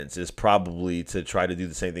Giants is probably to try to do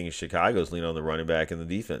the same thing as Chicago's, lean on the running back and the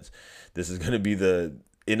defense. This is going to be the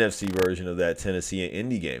NFC version of that Tennessee and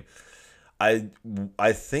Indy game.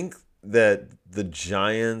 I think that the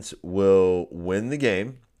Giants will win the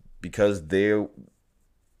game because they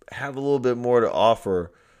have a little bit more to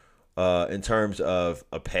offer in terms of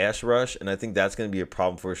a pass rush, and I think that's going to be a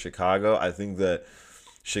problem for Chicago. I think that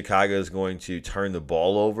Chicago is going to turn the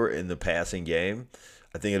ball over in the passing game.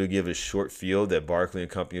 I think it'll give a short field that Barkley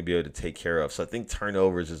and company will be able to take care of. So I think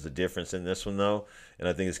turnovers is the difference in this one, though, and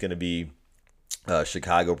I think it's going to be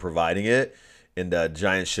Chicago providing it, and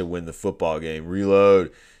Giants should win the football game.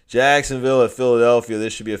 Reload. Jacksonville at Philadelphia.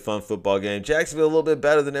 This should be a fun football game. Jacksonville a little bit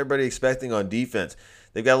better than everybody expecting on defense.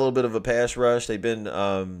 They've got a little bit of a pass rush. They've been,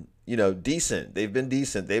 decent. They've been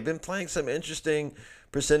decent. They've been playing some interesting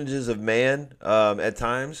percentages of man at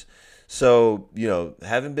times. So,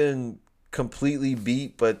 haven't been completely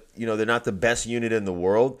beat, but, they're not the best unit in the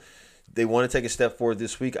world. They want to take a step forward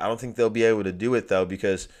this week. I don't think they'll be able to do it, though,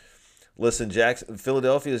 because, listen,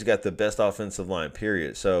 Philadelphia's got the best offensive line,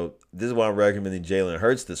 period. So this is why I'm recommending Jalen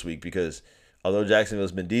Hurts this week, because although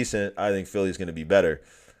Jacksonville's been decent, I think Philly's going to be better.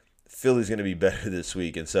 Philly's going to be better this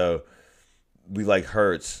week. And so we like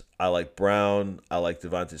Hurts. I like Brown. I like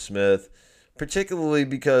Devontae Smith, particularly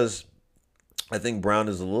because I think Brown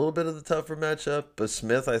is a little bit of the tougher matchup, but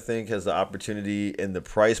Smith, I think, has the opportunity in the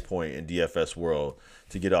price point in DFS world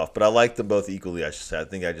to get off. But I like them both equally, I should say. I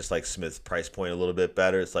think I just like Smith's price point a little bit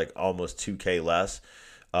better. It's like almost $2K less.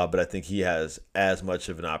 But I think he has as much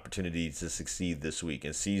of an opportunity to succeed this week.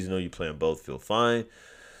 And seasonal, you play them both, feel fine.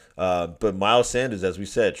 But Miles Sanders, as we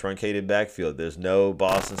said, truncated backfield. There's no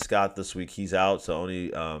Boston Scott this week. He's out, so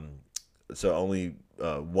only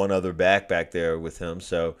one other back there with him.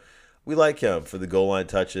 So we like him for the goal line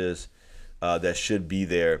touches that should be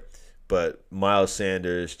there. But Miles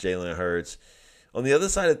Sanders, Jalen Hurts. On the other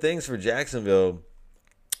side of things for Jacksonville,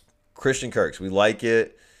 Christian Kirks, we like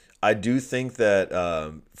it. I do think that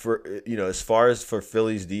as far as for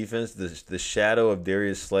Philly's defense, the shadow of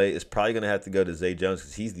Darius Slay is probably going to have to go to Zay Jones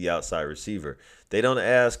because he's the outside receiver. They don't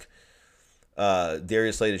ask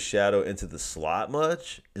Darius Slay to shadow into the slot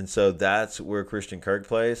much, and so that's where Christian Kirk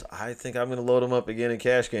plays. I think I'm going to load him up again in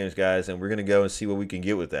cash games, guys, and we're going to go and see what we can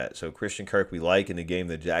get with that. So Christian Kirk we like in a game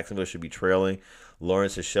that Jacksonville should be trailing.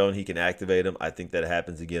 Lawrence has shown he can activate him. I think that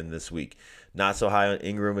happens again this week. Not so high on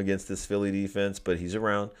Ingram against this Philly defense, but he's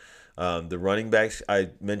around. The running backs I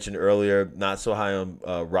mentioned earlier, not so high on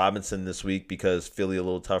Robinson this week because Philly a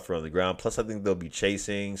little tougher on the ground. Plus, I think they'll be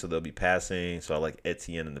chasing, so they'll be passing. So I like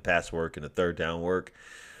Etienne in the pass work and the third down work.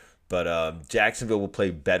 But Jacksonville will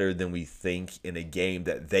play better than we think in a game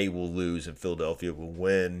that they will lose and Philadelphia will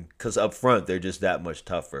win because up front they're just that much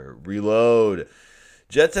tougher. Reload.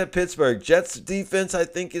 Jets at Pittsburgh. Jets defense I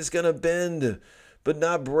think is going to bend but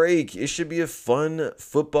not break. It should be a fun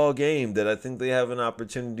football game that I think they have an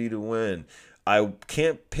opportunity to win. I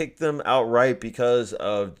can't pick them outright because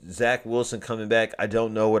of Zach Wilson coming back. I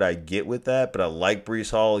don't know what I get with that, but I like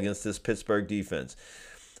Breece Hall against this Pittsburgh defense.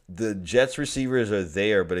 The Jets receivers are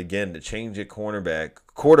there, but again, to change a quarterback,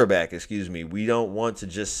 we don't want to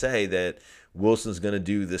just say that Wilson's going to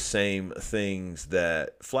do the same things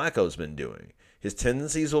that Flacco's been doing. His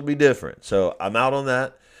tendencies will be different. So I'm out on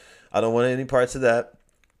that. I don't want any parts of that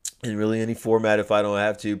in really any format if I don't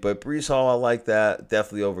have to. But Breece Hall, I like that.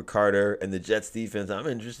 Definitely over Carter. And the Jets defense, I'm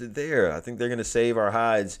interested there. I think they're going to save our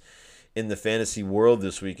hides in the fantasy world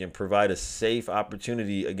this week and provide a safe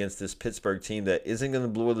opportunity against this Pittsburgh team that isn't going to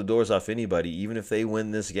blow the doors off anybody, even if they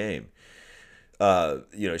win this game.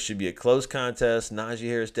 It should be a close contest. Najee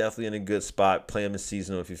Harris definitely in a good spot. Play him in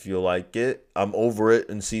seasonal if you feel like it. I'm over it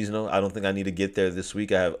in seasonal. I don't think I need to get there this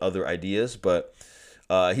week. I have other ideas, but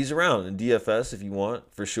he's around in DFS if you want,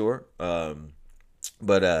 for sure. As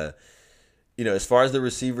far as the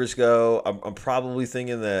receivers go, I'm probably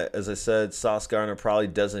thinking that, as I said, Sauce Gardner probably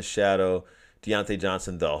doesn't shadow Deontay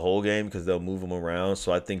Johnson the whole game because they'll move him around.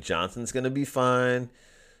 So I think Johnson's going to be fine.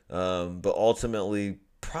 But ultimately,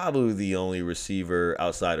 probably the only receiver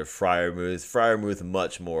outside of Freiermuth. Freiermuth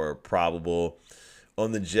much more probable.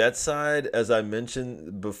 On the Jets side, as I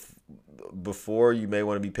mentioned before, you may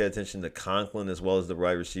want to be paying attention to Conklin as well as the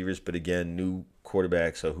wide receivers. But again, new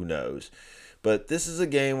quarterback, so who knows. But this is a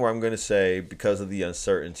game where I'm going to say, because of the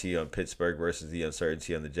uncertainty on Pittsburgh versus the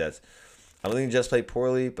uncertainty on the Jets, I don't think the Jets play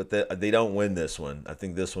poorly, but they don't win this one. I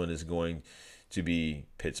think this one is going to be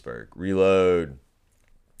Pittsburgh. Reload.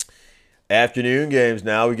 Afternoon games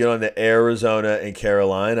now. We get on to Arizona and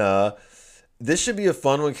Carolina. This should be a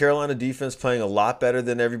fun one. Carolina defense playing a lot better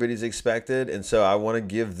than everybody's expected, and so I want to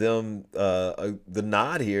give them the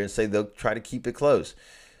nod here and say they'll try to keep it close.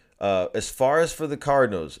 As far as for the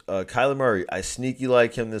Cardinals, Kyler Murray, I sneaky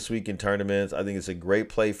like him this week in tournaments. I think it's a great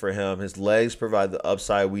play for him. His legs provide the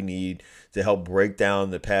upside we need to help break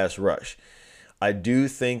down the pass rush. I do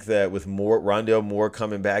think that with Rondale Moore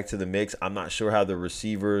coming back to the mix, I'm not sure how the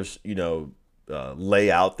receivers,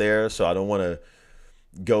 lay out there. So I don't want to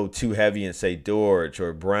go too heavy and say Dortch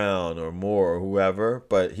or Brown or Moore or whoever.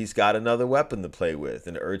 But he's got another weapon to play with,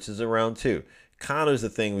 and Ertz is around too. Connor's the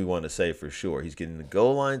thing we want to say for sure. He's getting the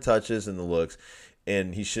goal line touches and the looks,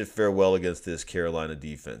 and he should fare well against this Carolina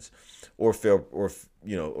defense,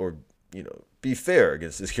 be fair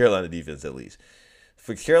against this Carolina defense at least.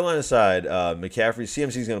 For Carolina side, McCaffrey,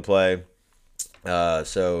 CMC's going to play,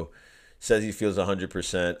 so says he feels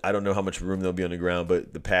 100%. I don't know how much room there'll be on the ground,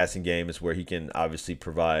 but the passing game is where he can obviously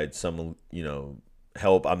provide some,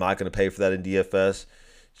 help. I'm not going to pay for that in DFS.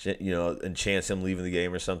 And chance him leaving the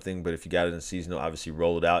game or something. But if you got it in seasonal, obviously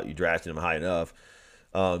roll it out. You drafted him high enough.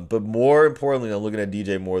 But more importantly, I'm looking at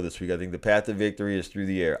DJ Moore this week. I think the path to victory is through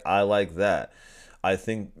the air. I like that. I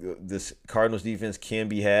think this Cardinals defense can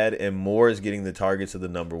be had, and Moore is getting the targets of the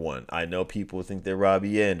number one. I know people think they're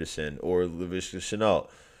Robbie Anderson or Laviska Shenault.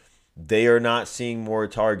 They are not seeing more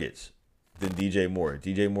targets than DJ Moore.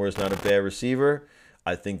 DJ Moore is not a bad receiver.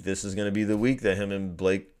 I think this is going to be the week that him and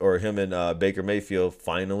Baker Mayfield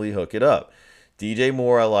finally hook it up. DJ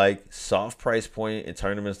Moore, I like. Soft price point in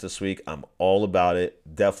tournaments this week. I'm all about it.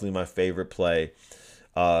 Definitely my favorite play.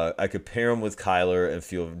 I could pair him with Kyler and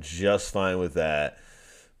feel just fine with that.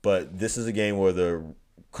 But this is a game where the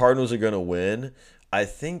Cardinals are going to win. I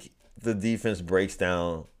think the defense breaks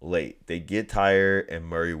down late. They get tired, and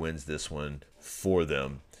Murray wins this one for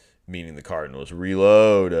them, meaning the Cardinals.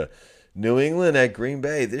 Reload. New England at Green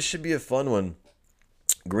Bay. This should be a fun one.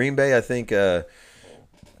 Green Bay, I think.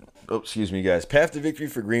 Excuse me, guys. Path to victory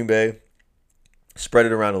for Green Bay. Spread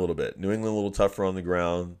it around a little bit. New England a little tougher on the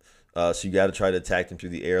ground. So you got to try to attack them through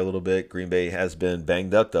the air a little bit. Green Bay has been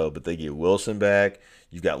banged up, though, but they get Wilson back.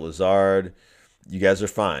 You've got Lazard. You guys are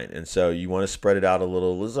fine. And so you want to spread it out a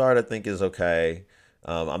little. Lazard, I think, is okay.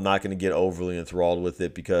 I'm not going to get overly enthralled with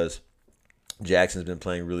it because Jackson's been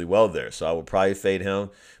playing really well there. So I will probably fade him.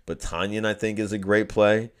 But Tanyan, I think, is a great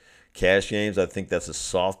play. Cash games, I think that's a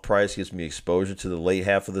soft price. Gives me exposure to the late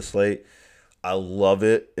half of the slate. I love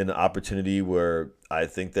it in an opportunity where I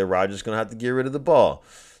think that Rodgers going to have to get rid of the ball.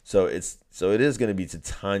 So it is going to be to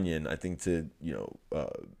Tanyan, I think, to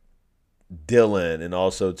Dillon, and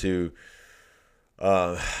also to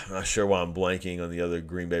I'm not sure why I'm blanking on the other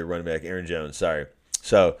Green Bay running back, Aaron Jones. Sorry.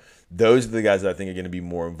 So those are the guys that I think are going to be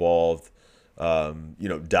more involved.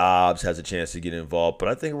 Dobbs has a chance to get involved, but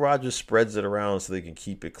I think Rodgers spreads it around so they can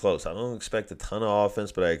keep it close. I don't expect a ton of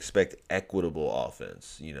offense, but I expect equitable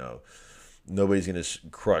offense. Nobody's going to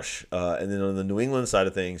crush. And then on the New England side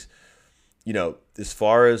of things, as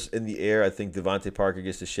far as in the air, I think Devontae Parker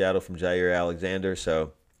gets the shadow from Jair Alexander,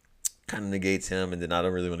 so kind of negates him. And then I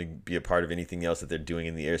don't really want to be a part of anything else that they're doing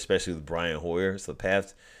in the air, especially with Brian Hoyer. So the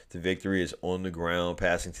path to victory is on the ground,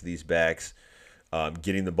 passing to these backs,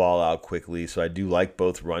 getting the ball out quickly. So I do like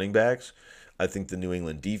both running backs. I think the New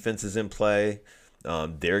England defense is in play.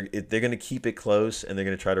 They're going to keep it close, and they're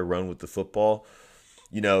going to try to run with the football.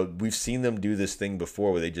 We've seen them do this thing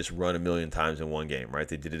before where they just run a million times in one game, right?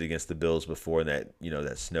 They did it against the Bills before in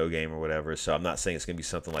that snow game or whatever. So I'm not saying it's going to be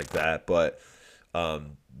something like that, but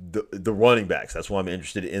the running backs, that's why I'm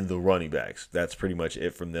interested in the running backs. That's pretty much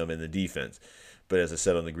it from them in the defense. But as I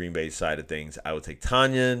said, on the Green Bay side of things, I would take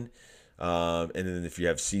Tanyan. And then if you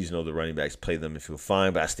have seasonal, the running backs, play them if you're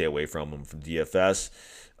fine, but I stay away from them from DFS.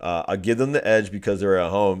 I give them the edge because they're at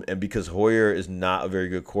home, and because Hoyer is not a very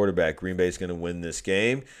good quarterback. Green Bay is going to win this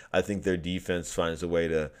game. I think their defense finds a way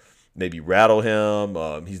to maybe rattle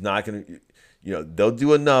him. He's not going to, they'll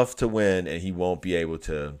do enough to win, and he won't be able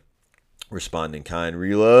to respond in kind.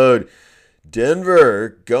 Reload.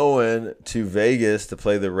 Denver going to Vegas to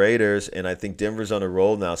play the Raiders, and I think Denver's on a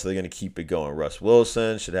roll now, so they're going to keep it going. Russ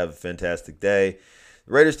Wilson should have a fantastic day.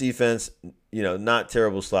 The Raiders defense, not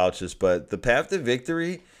terrible slouches, but the path to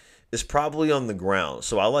victory is probably on the ground.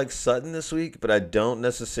 So I like Sutton this week, but I don't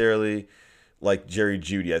necessarily like Jerry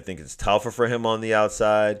Jeudy. I think it's tougher for him on the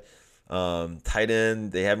outside. Tight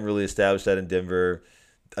end, they haven't really established that in Denver.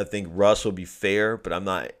 I think Russ will be fair, but I'm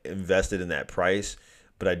not invested in that price.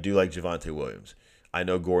 But I do like Javonte Williams. I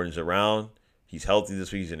know Gordon's around. He's healthy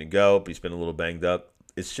this week. He's going to go, but he's been a little banged up.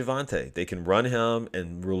 It's Javonte. They can run him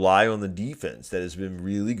and rely on the defense that has been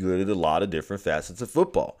really good at a lot of different facets of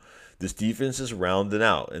football. This defense is rounding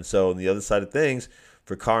out. And so on the other side of things,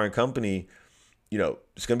 for Carr and company,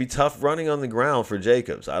 it's going to be tough running on the ground for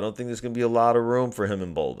Jacobs. I don't think there's going to be a lot of room for him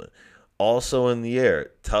and Bolden. Also in the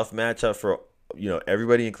air, tough matchup for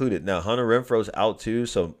everybody included. Now, Hunter Renfro's out too,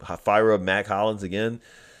 so fire up Mac Hollins again.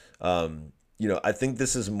 I think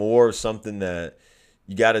this is more something that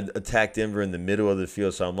you got to attack Denver in the middle of the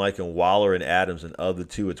field. So I'm liking Waller and Adams, and of the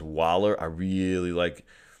two, it's Waller. I really like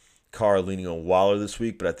Carr leaning on Waller this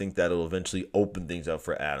week, but I think that'll eventually open things up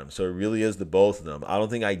for Adams. So it really is the both of them. I don't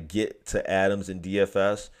think I get to Adams in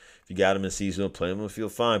DFS. If you got him in seasonal, play him and feel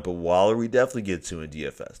fine. But Waller, we definitely get to in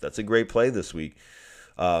DFS. That's a great play this week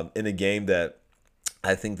in a game that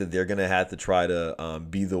I think that they're going to have to try to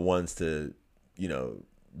be the ones to,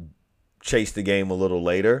 chase the game a little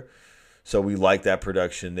later. So we like that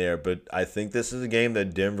production there. But I think this is a game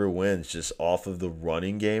that Denver wins just off of the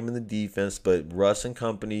running game and the defense. But Russ and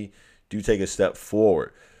company do take a step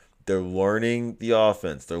forward. They're learning the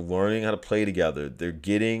offense. They're learning how to play together. They're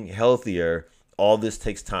getting healthier. All this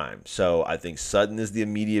takes time. So I think Sutton is the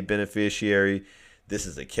immediate beneficiary. This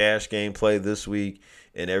is a cash game play this week,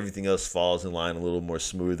 and everything else falls in line a little more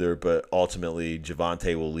smoother. But ultimately,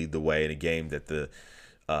 Javonte will lead the way in a game that the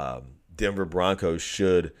Denver Broncos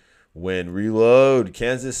should win. Reload.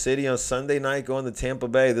 Kansas City on Sunday night going to Tampa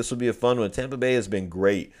Bay. This will be a fun one. Tampa Bay has been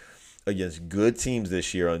great against good teams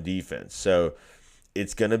this year on defense. So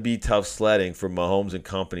it's going to be tough sledding for Mahomes and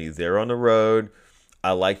company. They're on the road.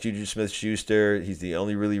 I like Juju Smith-Schuster. He's the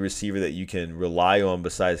only really receiver that you can rely on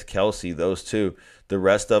besides Kelsey, those two. The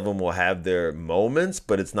rest of them will have their moments,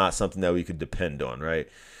 but it's not something that we could depend on, right?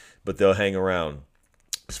 But they'll hang around.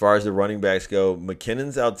 As far as the running backs go,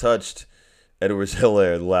 McKinnon's outtouched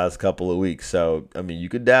Edwards-Helaire the last couple of weeks. So, I mean, you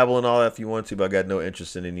could dabble in all that if you want to, but I got no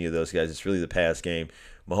interest in any of those guys. It's really the pass game.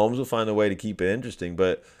 Mahomes will find a way to keep it interesting,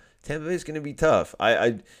 but Tampa Bay's going to be tough.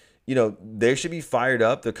 They should be fired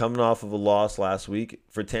up. They're coming off of a loss last week.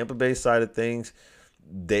 For Tampa Bay's side of things,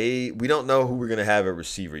 we don't know who we're going to have at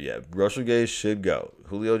receiver yet. Russell Gage should go.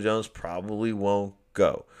 Julio Jones probably won't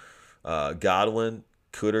go. Godwin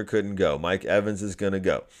could or couldn't go. Mike Evans is going to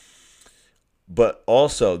go. But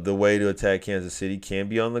also, the way to attack Kansas City can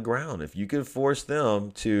be on the ground. If you can force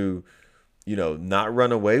them to, not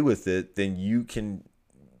run away with it, then you can,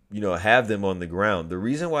 have them on the ground. The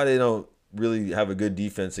reason why they don't really have a good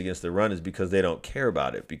defense against the run is because they don't care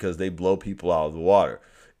about it, because they blow people out of the water.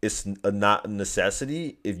 It's not a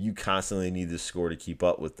necessity if you constantly need to score to keep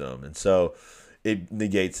up with them. And so it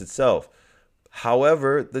negates itself.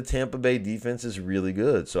 However, the Tampa Bay defense is really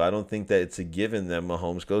good, so I don't think that it's a given that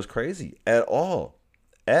Mahomes goes crazy at all.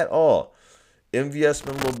 At all. MVS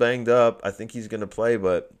been a little banged up. I think he's going to play,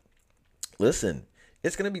 but listen,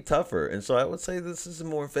 it's going to be tougher. And so I would say this is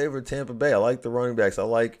more in favor of Tampa Bay. I like the running backs. I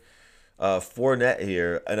like Fournette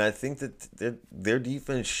here, and I think that their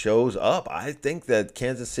defense shows up. I think that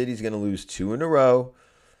Kansas City's going to lose 2 in a row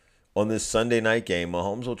on this Sunday night game.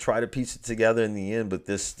 Mahomes will try to piece it together in the end, but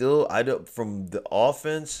there's still, from the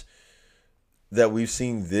offense that we've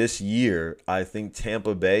seen this year, I think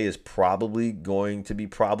Tampa Bay is probably going to be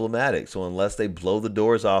problematic. So unless they blow the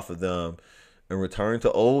doors off of them and return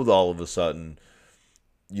to old all of a sudden,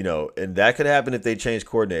 and that could happen if they change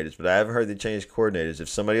coordinators, but I haven't heard they change coordinators. If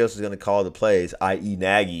somebody else is going to call the plays, i.e.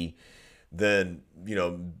 Nagy, then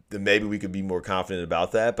maybe we could be more confident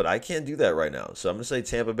about that. But I can't do that right now. So I'm going to say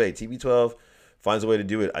Tampa Bay. TB12 finds a way to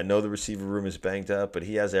do it. I know the receiver room is banged up, but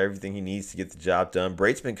he has everything he needs to get the job done.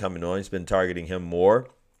 Brate's been coming on. He's been targeting him more.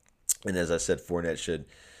 And as I said, Fournette should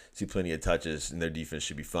see plenty of touches, and their defense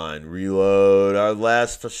should be fine. Reload. Our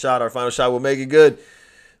final shot will make it good.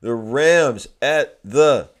 The Rams at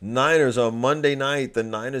the Niners on Monday night. The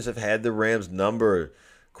Niners have had the Rams number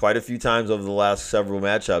quite a few times over the last several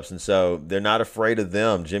matchups, and so they're not afraid of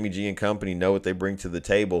them. Jimmy G and company know what they bring to the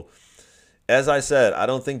table. As I said, I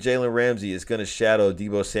don't think Jalen Ramsey is going to shadow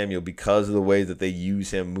Deebo Samuel because of the way that they use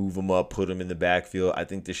him, move him up, put him in the backfield. I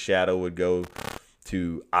think the shadow would go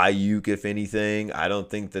to Ayuk, if anything. I don't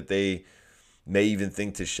think that they may even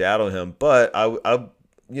think to shadow him, but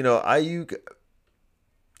Ayuk,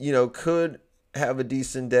 could have a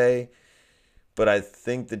decent day. But I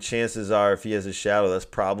think the chances are if he has a shadow, that's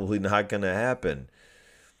probably not going to happen.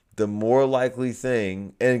 The more likely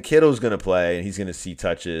thing, and Kittle's going to play, and he's going to see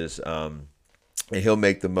touches, and he'll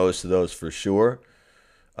make the most of those for sure.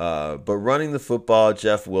 But running the football,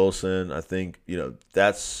 Jeff Wilson, I think,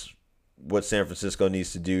 that's what San Francisco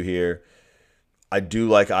needs to do here. I do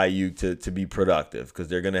like Ayuk to be productive because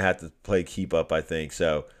they're going to have to play keep up, I think.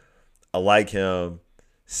 So I like him.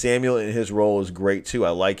 Samuel in his role is great too.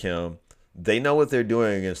 I like him. They know what they're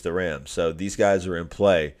doing against the Rams. So these guys are in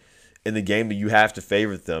play. In the game that you have to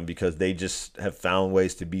favorite them because they just have found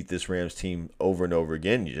ways to beat this Rams team over and over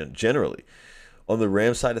again, generally. On the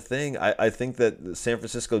Rams side of thing, I think that the San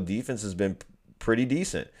Francisco defense has been pretty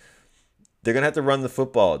decent. They're going to have to run the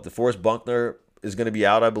football. DeForest Buckner is going to be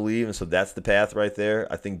out, I believe, and so that's the path right there.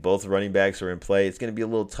 I think both running backs are in play. It's going to be a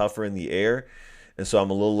little tougher in the air, and so I'm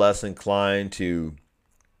a little less inclined to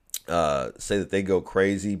say that they go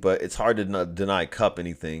crazy, but it's hard to deny Kupp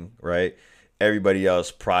anything, right? Everybody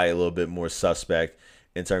else probably a little bit more suspect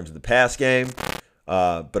in terms of the pass game,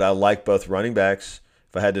 but I like both running backs.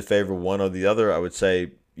 If I had to favor one or the other, I would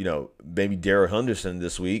say, maybe Darrell Henderson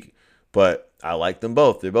this week, but I like them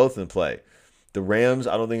both. They're both in play. The Rams,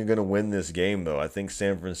 I don't think are going to win this game, though. I think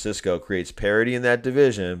San Francisco creates parity in that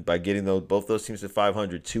division by getting both those teams to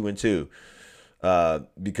 500, 2-2.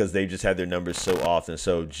 Because they just had their numbers so often.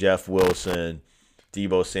 So Jeff Wilson,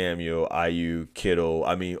 Deebo Samuel, Ayuk, Kittle,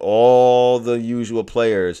 all the usual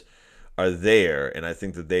players are there, and I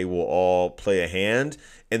think that they will all play a hand,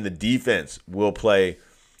 and the defense will play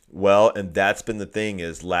well, and that's been the thing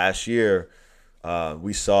is last year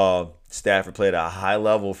we saw Stafford play at a high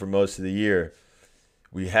level for most of the year.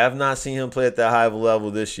 We have not seen him play at that high of a level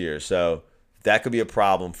this year, so that could be a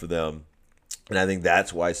problem for them. And I think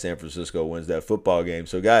that's why San Francisco wins that football game.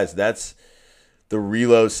 So, guys, that's the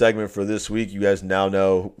reload segment for this week. You guys now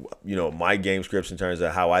know, my game scripts in terms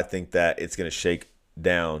of how I think that it's going to shake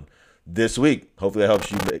down this week. Hopefully that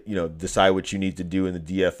helps you, decide what you need to do in the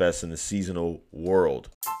DFS and the seasonal world.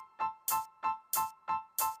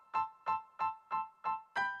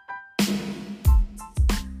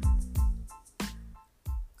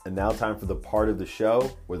 And now time for the part of the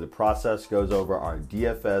show where the process goes over our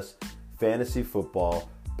DFS fantasy football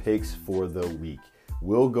picks for the week.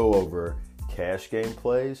 We'll go over cash game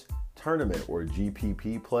plays, tournament or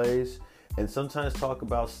GPP plays, and sometimes talk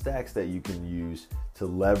about stacks that you can use to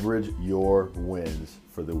leverage your wins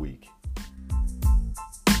for the week.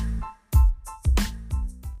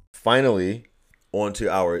 Finally, on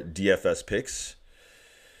to our DFS picks.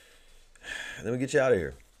 And then we get you out of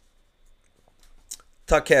here.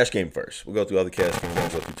 Talk cash game first. We'll go through all the cash games, then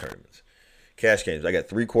we'll go through tournaments. Cash games. I got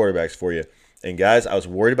 3 quarterbacks for you. And guys, I was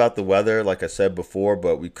worried about the weather, like I said before,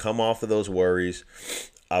 but we come off of those worries.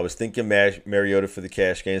 I was thinking Mariota for the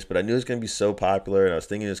cash games, but I knew it was going to be so popular, and I was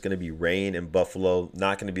thinking it was going to be rain in Buffalo.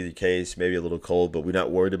 Not going to be the case. Maybe a little cold, but we're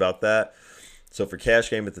not worried about that. So for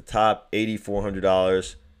cash game at the top,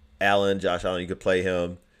 $8,400. Allen, Josh Allen, you could play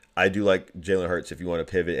him. I do like Jalen Hurts if you want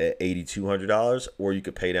to pivot at $8,200, or you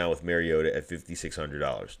could pay down with Mariota at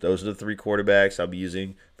 $5,600. Those are the 3 quarterbacks I'll be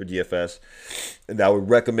using for DFS, and I would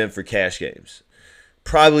recommend for cash games.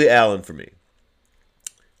 Probably Allen for me.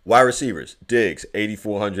 Wide receivers, Diggs,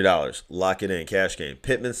 $8,400. Lock it in, cash game.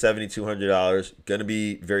 Pittman, $7,200. Going to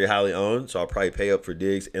be very highly owned, so I'll probably pay up for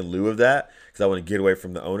Diggs in lieu of that because I want to get away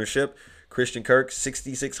from the ownership. Christian Kirk,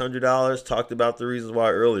 $6,600. Talked about the reasons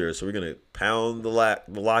why earlier. So we're going to pound the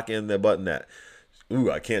lock in that button that. Ooh,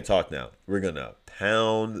 I can't talk now. We're going to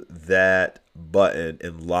pound that button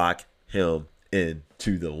and lock him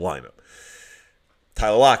into the lineup.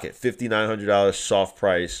 Tyler Lockett, $5,900. Soft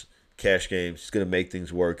price. Cash games. He's going to make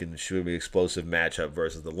things work and should be an explosive matchup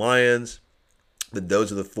versus the Lions. But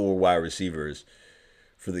those are the 4 wide receivers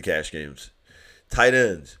for the cash games. Tight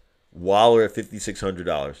ends. Waller at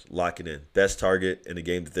 $5,600. Lock it in. Best target in a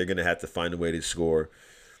game that they're going to have to find a way to score.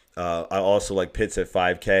 I also like Pitts at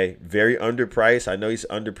 $5K. Very underpriced. I know he's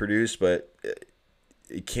underproduced, but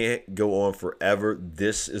it can't go on forever.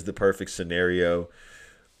 This is the perfect scenario.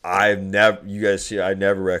 You guys see, I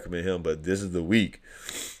never recommend him, but this is the week.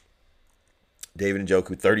 David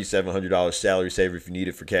Njoku, $3,700 salary saver if you need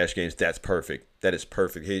it for cash games. That's perfect. That is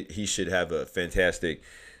perfect. He should have a fantastic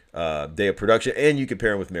day of production, and you can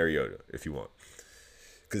pair him with Mariota if you want,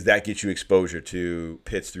 because that gets you exposure to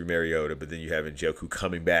Pitts through Mariota, but then you have Njoku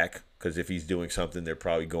coming back, because if he's doing something, they're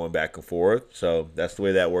probably going back and forth. So that's the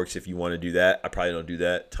way that works if you want to do that. I probably don't do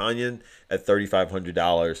that. Tanyan at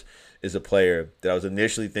 $3,500 is a player that I was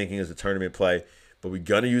initially thinking as a tournament play, but we're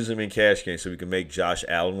going to use him in cash games so we can make Josh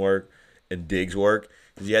Allen work and Diggs work,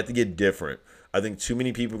 because you have to get different. I think too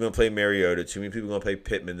many people are going to play Mariota. Too many people are going to play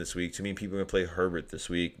Pittman this week. Too many people are going to play Herbert this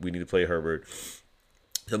week. We need to play Herbert.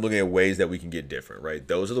 I'm looking at ways that we can get different, right?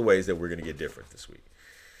 Those are the ways that we're going to get different this week.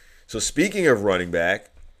 So speaking of running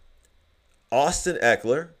back, Austin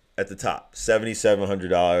Eckler at the top,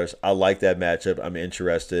 $7,700. I like that matchup. I'm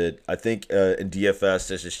interested. I think in DFS,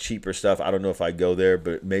 there's just cheaper stuff. I don't know if I go there,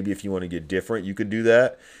 but maybe if you want to get different, you could do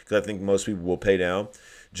that, because I think most people will pay down.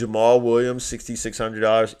 Jamal Williams,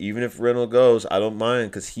 $6,600. Even if Reynolds goes, I don't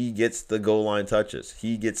mind, because he gets the goal line touches.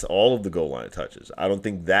 He gets all of the goal line touches. I don't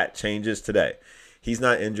think that changes today. He's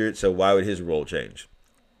not injured, so why would his role change?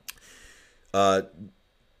 Javonte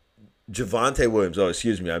Williams. Oh,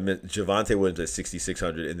 excuse me. I meant Javonte Williams at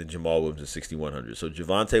 $6,600 and then Jamal Williams at $6,100. So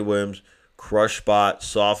Javonte Williams, crush spot,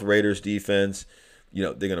 soft Raiders defense. You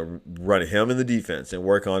know, they're going to run him in the defense and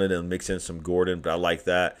work on it and mix in some Gordon, but I like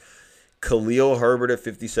that. Khalil Herbert at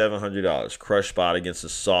 $5,700. Crush spot against the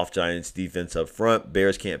soft Giants defense up front.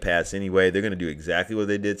 Bears can't pass anyway. They're going to do exactly what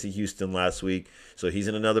they did to Houston last week. So he's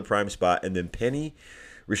in another prime spot. And then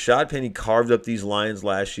Rashad Penny carved up these Lions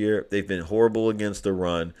last year. They've been horrible against the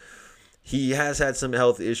run. He has had some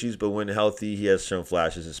health issues, but when healthy, he has shown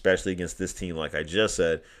flashes, especially against this team, like I just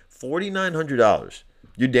said. $4,900.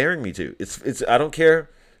 You're daring me to. It's. I don't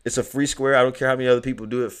care. It's a free square. I don't care how many other people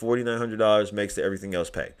do it. $4,900 makes everything else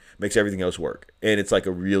pay. Makes everything else work. And it's like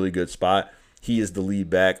a really good spot. He is the lead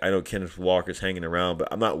back. I know Kenneth Walker's hanging around, but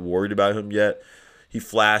I'm not worried about him yet. He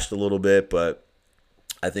flashed a little bit, but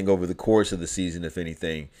I think over the course of the season, if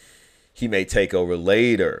anything, he may take over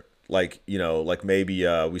later. Like maybe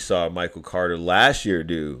we saw Michael Carter last year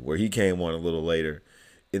do, where he came on a little later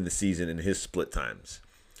in the season in his split times.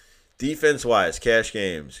 Defense-wise, cash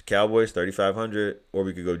games, Cowboys $3,500, or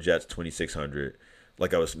we could go Jets $2,600,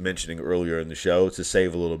 like I was mentioning earlier in the show, to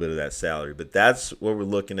save a little bit of that salary. But that's what we're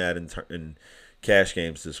looking at in cash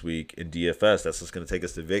games this week in DFS. That's what's going to take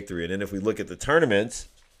us to victory. And then if we look at the tournaments,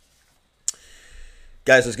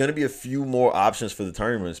 guys, there's going to be a few more options for the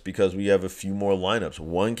tournaments because we have a few more lineups.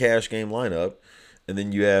 One cash game lineup, and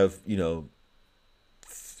then you have,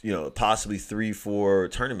 possibly 3-4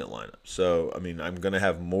 tournament lineups. So, I mean, I'm going to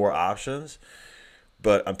have more options,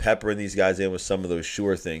 but I'm peppering these guys in with some of those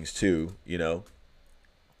sure things too,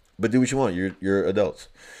 But do what you want. You're adults.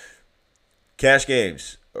 Cash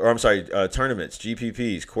games. or I'm sorry, tournaments,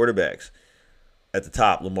 GPPs, quarterbacks. At the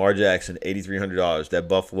top, Lamar Jackson, $8,300. That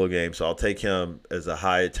Buffalo game, so I'll take him as a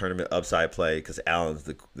high tournament upside play because Allen's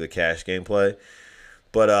the cash game play.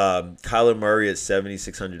 But Kyler Murray at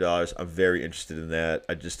 $7,600. I'm very interested in that.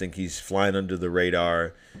 I just think he's flying under the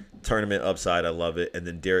radar. Tournament upside, I love it. And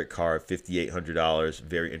then Derek Carr, $5,800.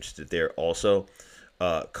 Very interested there also.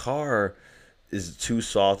 Carr is too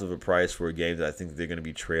soft of a price for a game that I think they're going to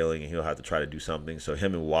be trailing, and he'll have to try to do something. So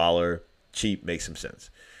him and Waller, cheap, makes some sense.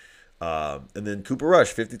 And then Cooper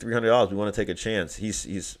Rush, $5,300. We want to take a chance.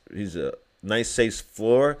 He's a nice, safe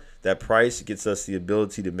floor. That price gets us the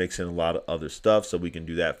ability to mix in a lot of other stuff, so we can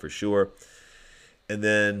do that for sure. And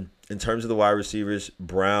then in terms of the wide receivers,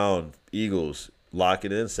 Brown, Eagles, lock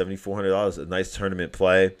it in, $7,400. A nice tournament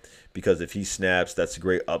play because if he snaps, that's a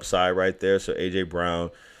great upside right there. So A.J. Brown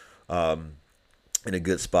in a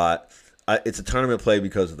good spot. It's a tournament play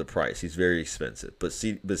because of the price. He's very expensive. But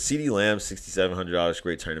CeeDee Lamb, $6,700,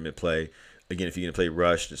 great tournament play. Again, if you're going to play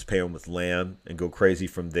Rush, just pay him with Lamb and go crazy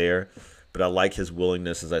from there. But I like his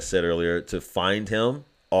willingness, as I said earlier, to find him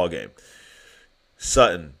all game.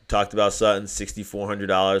 Sutton, talked about Sutton,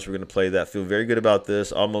 $6,400. We're going to play that. Feel very good about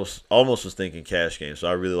this. Almost was thinking cash game. So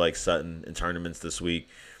I really like Sutton in tournaments this week.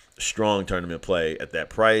 Strong tournament play at that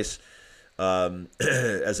price.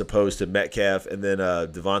 As opposed to Metcalf, and then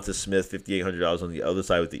Devonta Smith, $5,800 on the other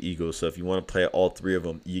side with the Eagles. So if you want to play all three of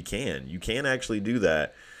them, you can. You can actually do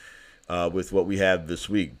that with what we have this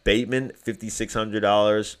week. Bateman,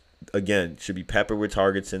 $5,600. Again, should be peppered with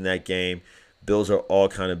targets in that game. Bills are all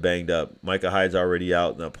kind of banged up. Micah Hyde's already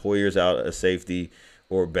out. Now Poyer's out at safety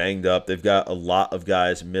or banged up. They've got a lot of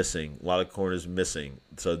guys missing, a lot of corners missing.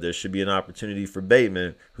 So there should be an opportunity for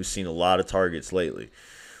Bateman, who's seen a lot of targets lately.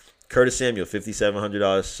 Curtis Samuel,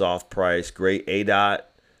 $5,700, soft price, great ADOT,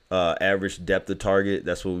 average depth of target.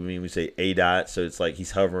 That's what we mean. We say ADOT, so it's like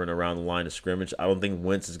he's hovering around the line of scrimmage. I don't think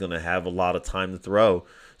Wentz is going to have a lot of time to throw,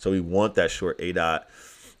 so we want that short ADOT.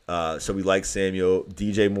 So we like Samuel.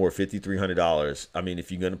 DJ Moore, $5,300. I mean, if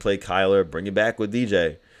you're going to play Kyler, bring it back with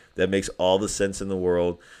DJ. That makes all the sense in the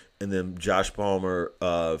world. And then Josh Palmer,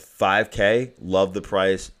 $5K. Love the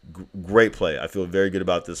price. Great play. I feel very good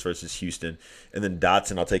about this versus Houston. And then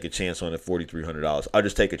Dotson, I'll take a chance on at $4,300. I'll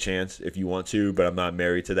just take a chance if you want to, but I'm not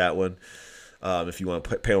married to that one. If you want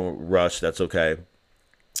to pay on Rush, that's okay.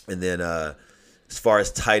 And then as far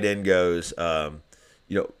as tight end goes,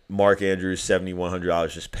 Mark Andrews,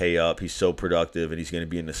 $7,100. Just pay up. He's so productive, and he's going to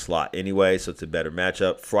be in the slot anyway, so it's a better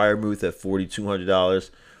matchup. Freiermuth at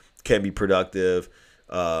 $4,200 can be productive.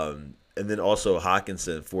 And then also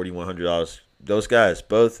Hawkinson, $4,100. Those guys,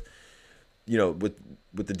 both,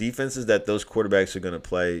 with the defenses that those quarterbacks are going to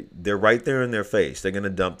play, they're right there in their face. They're going to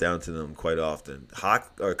dump down to them quite often.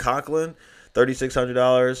 Conklin,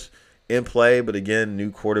 $3,600 in play, but again,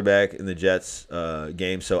 new quarterback in the Jets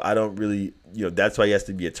game. So I don't really, that's why he has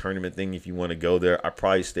to be a tournament thing if you want to go there. I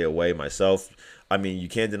probably stay away myself. I mean, you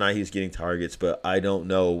can't deny he's getting targets, but I don't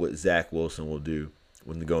know what Zach Wilson will do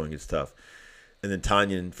when the going gets tough. And then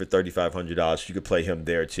Tanyan for $3,500. You could play him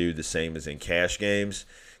there too, the same as in cash games,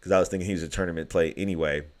 because I was thinking he's a tournament play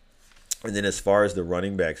anyway. And then as far as the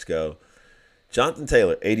running backs go, Jonathan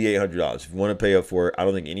Taylor, $8,800. If you want to pay up for it, I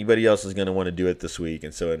don't think anybody else is going to want to do it this week.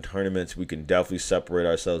 And so in tournaments, we can definitely separate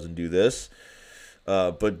ourselves and do this.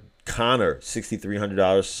 But Connor,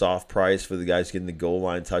 $6,300, soft price for the guys getting the goal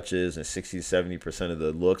line touches and 60 to 70% of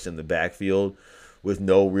the looks in the backfield, with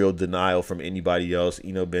no real denial from anybody else.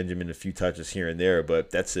 Benjamin, a few touches here and there,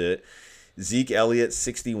 but that's it. Zeke Elliott,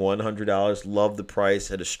 $6,100. Love the price.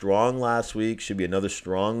 Had a strong last week. Should be another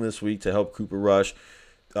strong this week to help Cooper Rush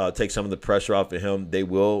take some of the pressure off of him. They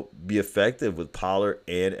will be effective with Pollard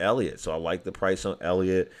and Elliott. So I like the price on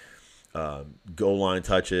Elliott. Goal line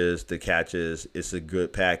touches, the catches. It's a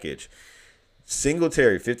good package.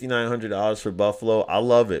 Singletary, $5,900 for Buffalo. I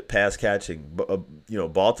love it. Pass catching.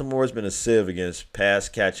 Baltimore's been a sieve against pass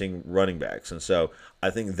catching running backs. And so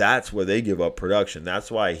I think that's where they give up production. That's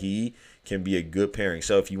why he can be a good pairing.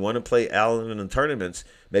 So if you want to play Allen in the tournaments,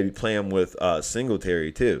 maybe play him with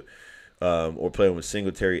Singletary too. Or play him with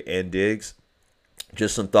Singletary and Diggs.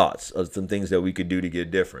 Just some thoughts of some things that we could do to get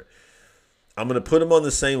different. I'm going to put him on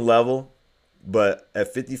the same level. But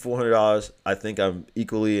at $5,400, I think I'm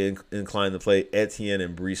equally inclined to play Etienne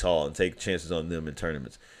and Breece Hall and take chances on them in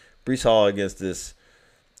tournaments. Breece Hall against this,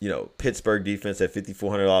 Pittsburgh defense at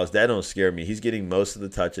 $5,400, that don't scare me. He's getting most of the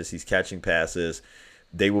touches. He's catching passes.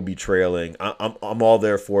 They will be trailing. I'm all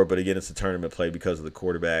there for it, but again, it's a tournament play because of the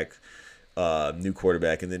quarterback, new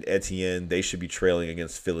quarterback. And then Etienne, they should be trailing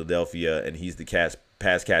against Philadelphia, and he's the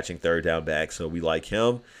pass catching third down back, so we like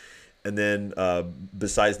him. And then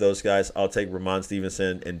besides those guys, I'll take Ramon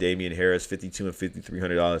Stevenson and Damian Harris, $52 and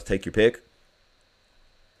 $5,300. Take your pick.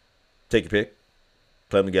 Take your pick.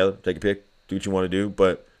 Play them together. Take your pick. Do what you want to do.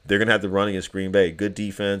 But they're going to have to run against Green Bay. Good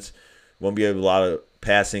defense. Won't be able to a lot of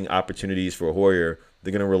passing opportunities for Hoyer.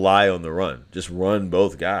 They're going to rely on the run. Just run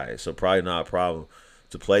both guys. So probably not a problem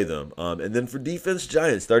to play them. And then for defense,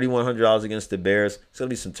 Giants, $3,100 against the Bears. It's going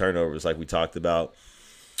to be some turnovers like we talked about.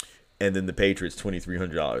 And then the Patriots,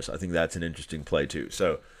 $2,300. I think that's an interesting play too.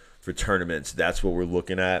 So for tournaments, that's what we're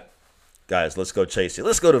looking at. Guys, let's go chase it.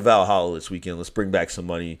 Let's go to Valhalla this weekend. Let's bring back some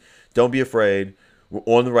money. Don't be afraid. We're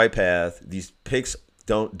on the right path. These picks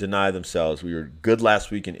don't deny themselves. We were good last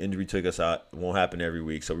week and injury took us out. It won't happen every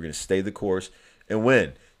week. So we're going to stay the course and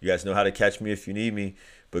win. You guys know how to catch me if you need me.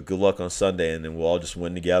 But good luck on Sunday, and then we'll all just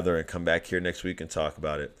win together and come back here next week and talk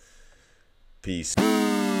about it. Peace.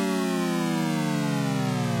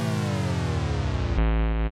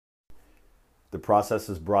 The process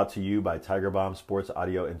is brought to you by Tiger Bomb Sports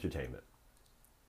Audio Entertainment.